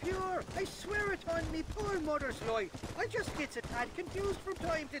intentions were pure. I swear it on me poor mother's life. I just gets a tad confused from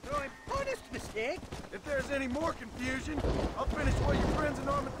time to time. Honest mistake. If there's any more confusion, I'll finish what your friends in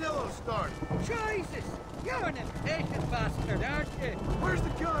Armadillo started. Jesus! You're an impatient bastard, aren't you? Where's the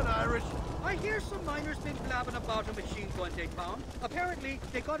gun, Irish? I hear some miners been blabbing about a machine gun they found. Apparently,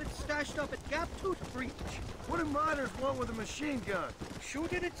 they got it stashed up at Gap Tooth Breach. What do miners want with a machine gun?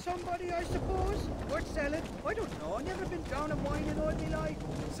 Shoot it at somebody, I suppose? Or sell it? I don't know. I've never been down a mine in all my life.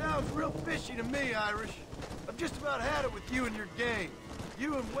 Sounds real fishy to me, Irish. I've just about had it with you and your game.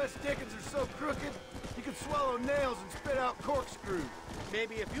 You and Wes Dickens are so crooked, you can swallow nails and spit out corkscrews.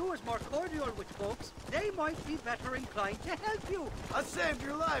 Maybe if you was more cordial with folks, they might be better inclined to help you. I saved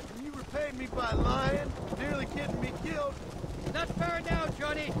your life, and you repaid me by lying, nearly getting me killed. Not far now,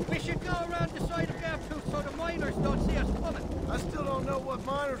 Johnny. We should go around the side of Gap Tooth so the miners don't see us coming. I still don't know what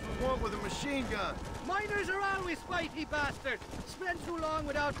miners would want with a machine gun. Miners are always fighty bastards. Spend too long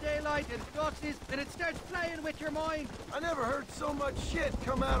without daylight and doxes, and it starts playing with your mind. I never heard so much shit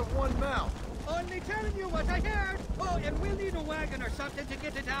come out of one mouth. Only telling you what I heard. Oh, and we'll need a wagon or something to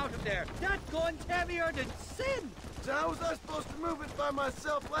get it out of there. That gun's heavier than sin. So how was I supposed to move it by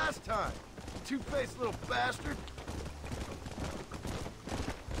myself last time? You two-faced little bastard.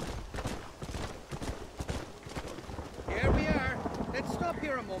 Here we are. Let's stop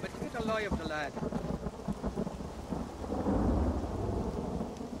here a moment to get a lie of the lad.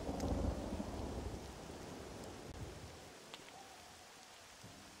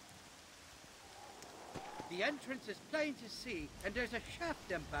 The entrance is plain to see, and there's a shaft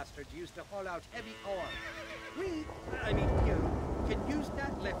them bastards used to haul out heavy ore. I mean you, can use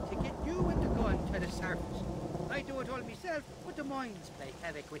that lift to get you and the gun to the surface. I do it all myself, but the mines play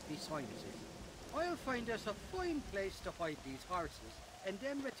havoc with me sinuses. I'll find us a fine place to hide these horses, and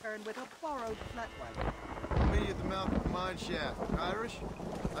then return with a borrowed flat wagon. Meet you at the mouth of the mine shaft. Irish?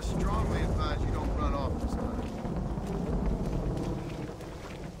 I strongly advise you don't run off this time.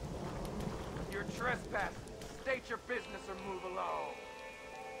 You're trespassing. State your business or move along.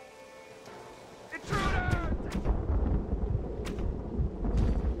 Intruders!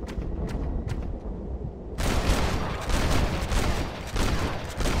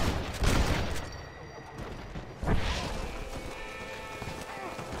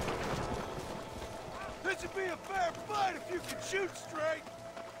 This would be a fair fight if you could shoot straight.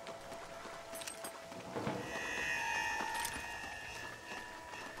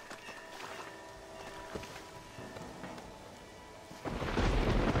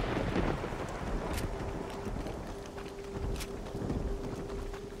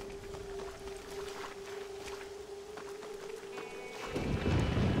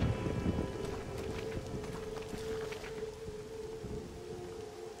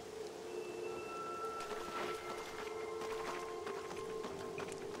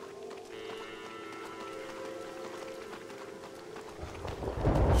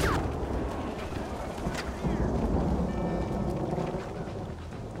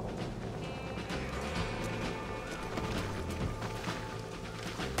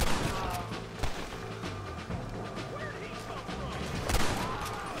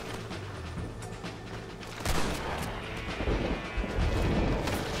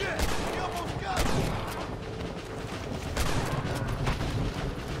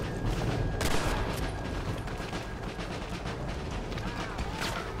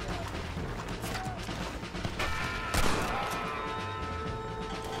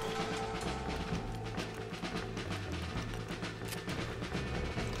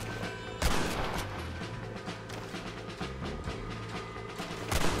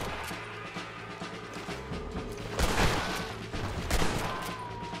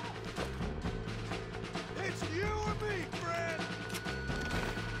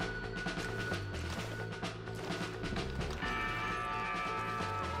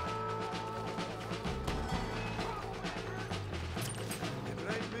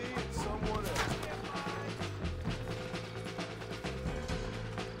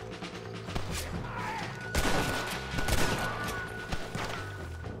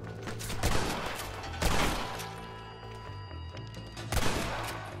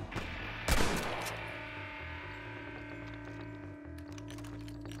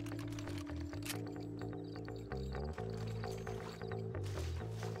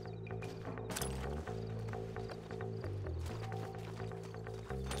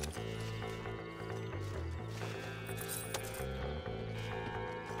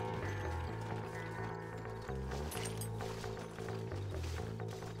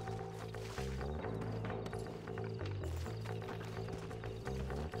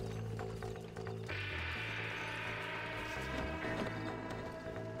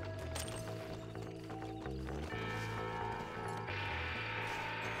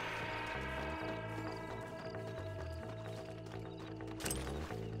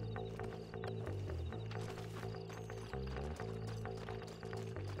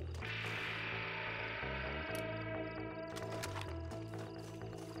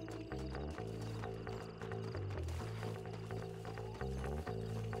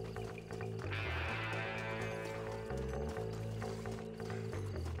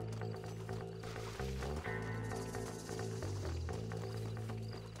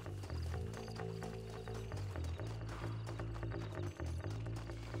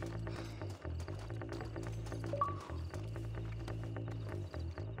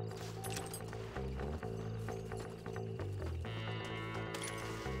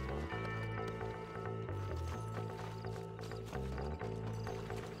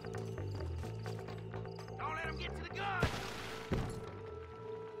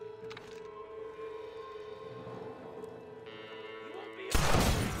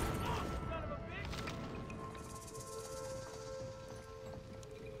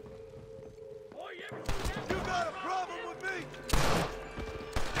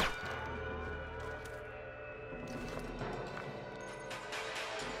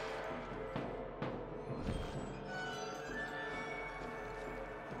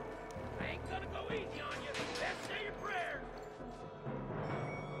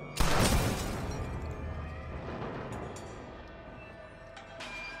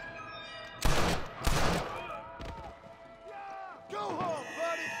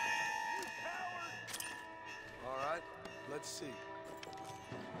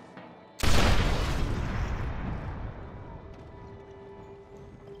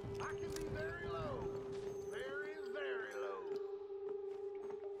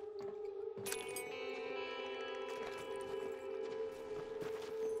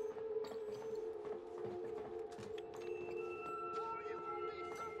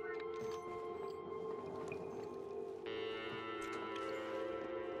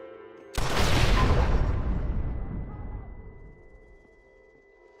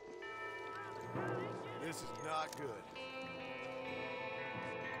 lot good.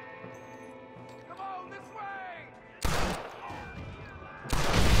 Come on, this way!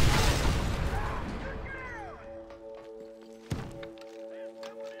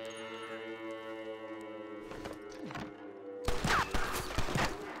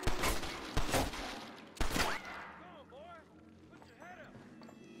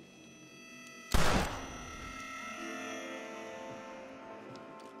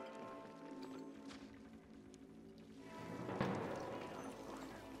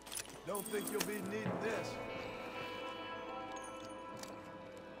 Don't think you'll be needing this.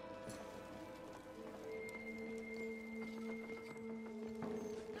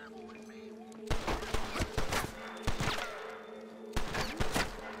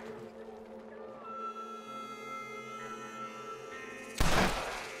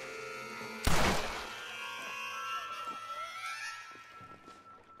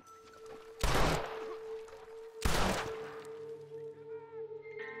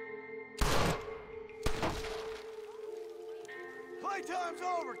 Playtime's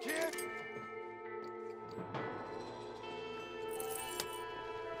over, kid!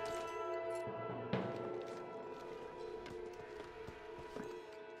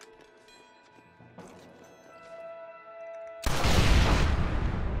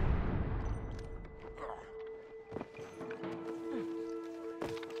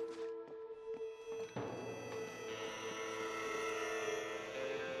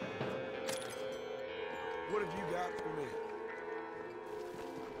 What have you got for me?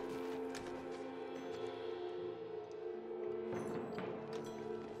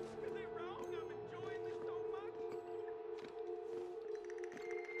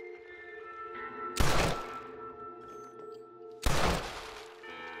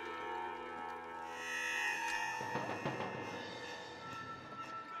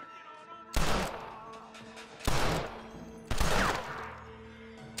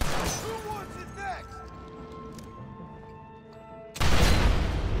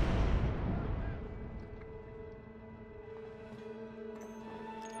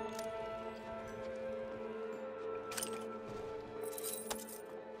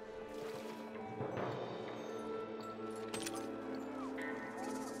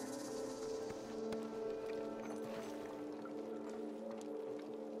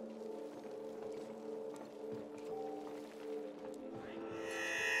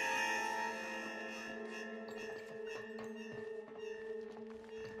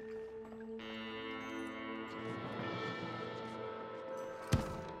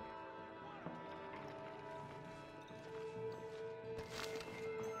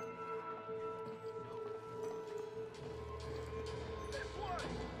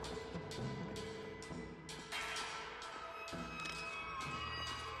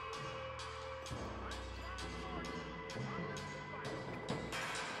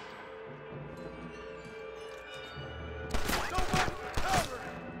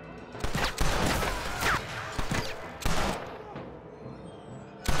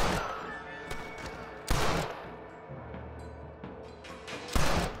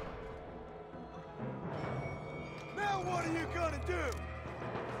 What are you gonna do?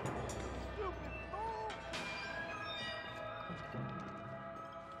 Stupid fool!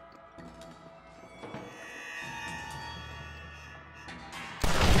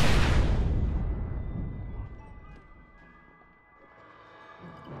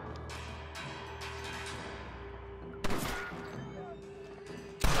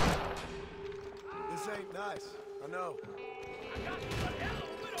 This ain't nice, I know. I got you one hell of a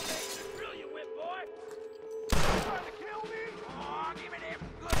widowmaker to drill you with, boy! Trying to kill me? Oh, give me them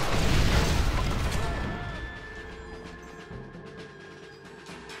good.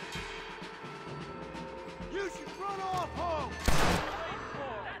 You should run off home!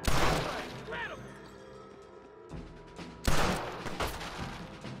 That's incredible!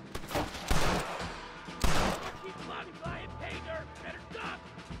 Keep climbing by and pay dirt. Better stop.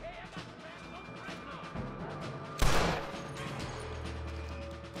 Hey, I got the man. Don't threaten on.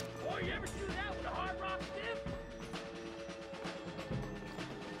 Boy, you ever do that with a hard rock stiff?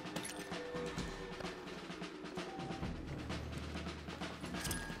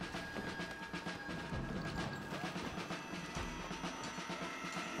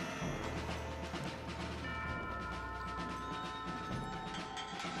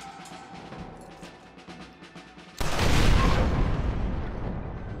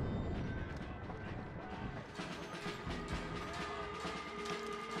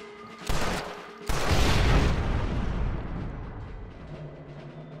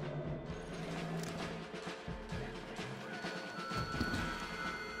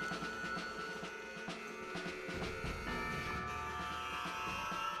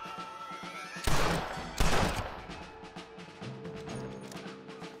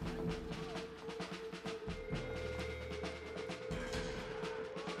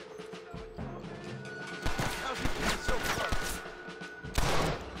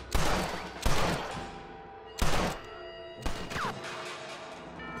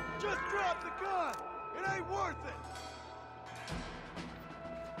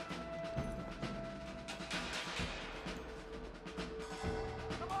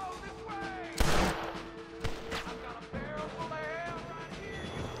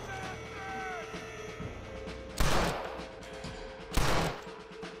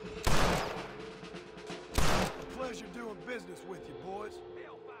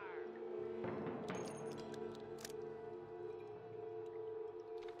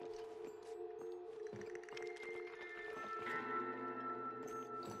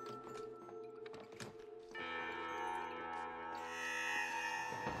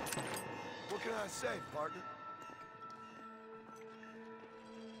 What can I say, partner?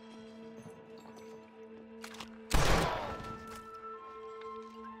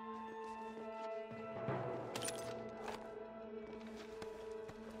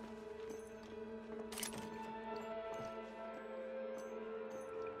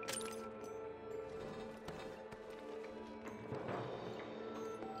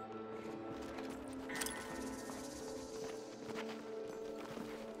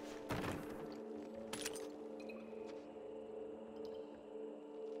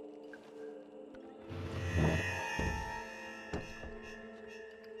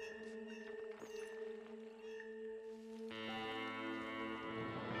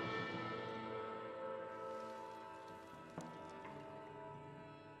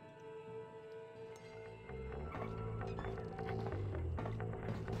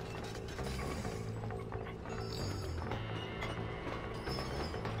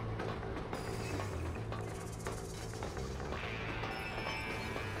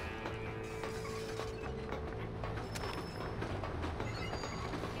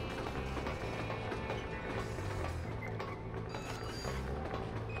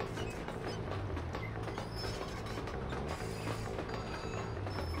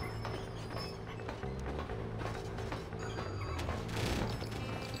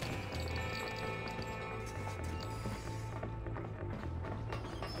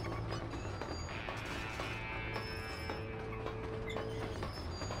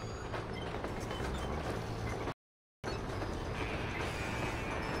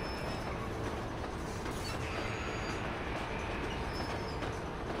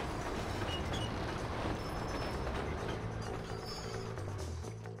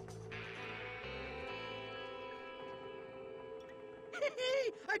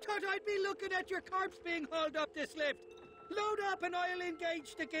 I thought I'd be looking at your corpse being hauled up this lift. Load up and I'll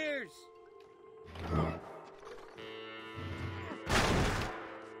engage the gears.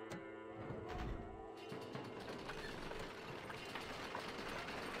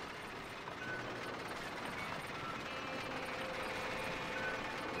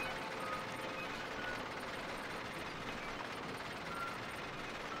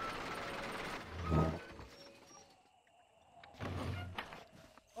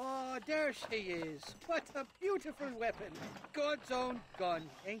 There she is. What a beautiful weapon. God's own gun.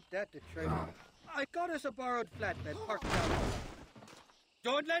 Ain't that the truth? I got us a borrowed flatbed parked down.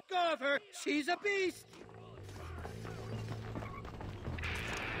 Don't let go of her. She's a beast.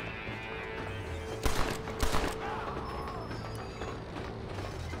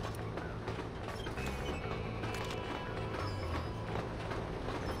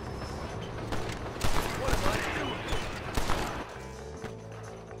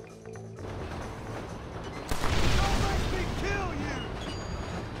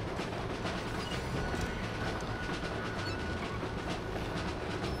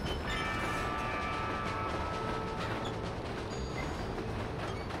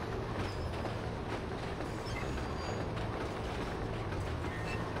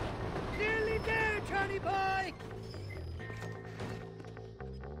 Johnny boy!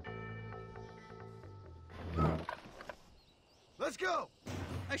 Let's go!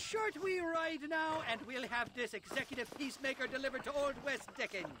 A short wee ride now, and we'll have this executive peacemaker delivered to Old West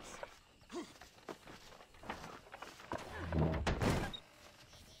Dickens.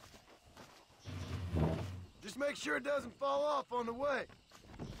 Just make sure it doesn't fall off on the way.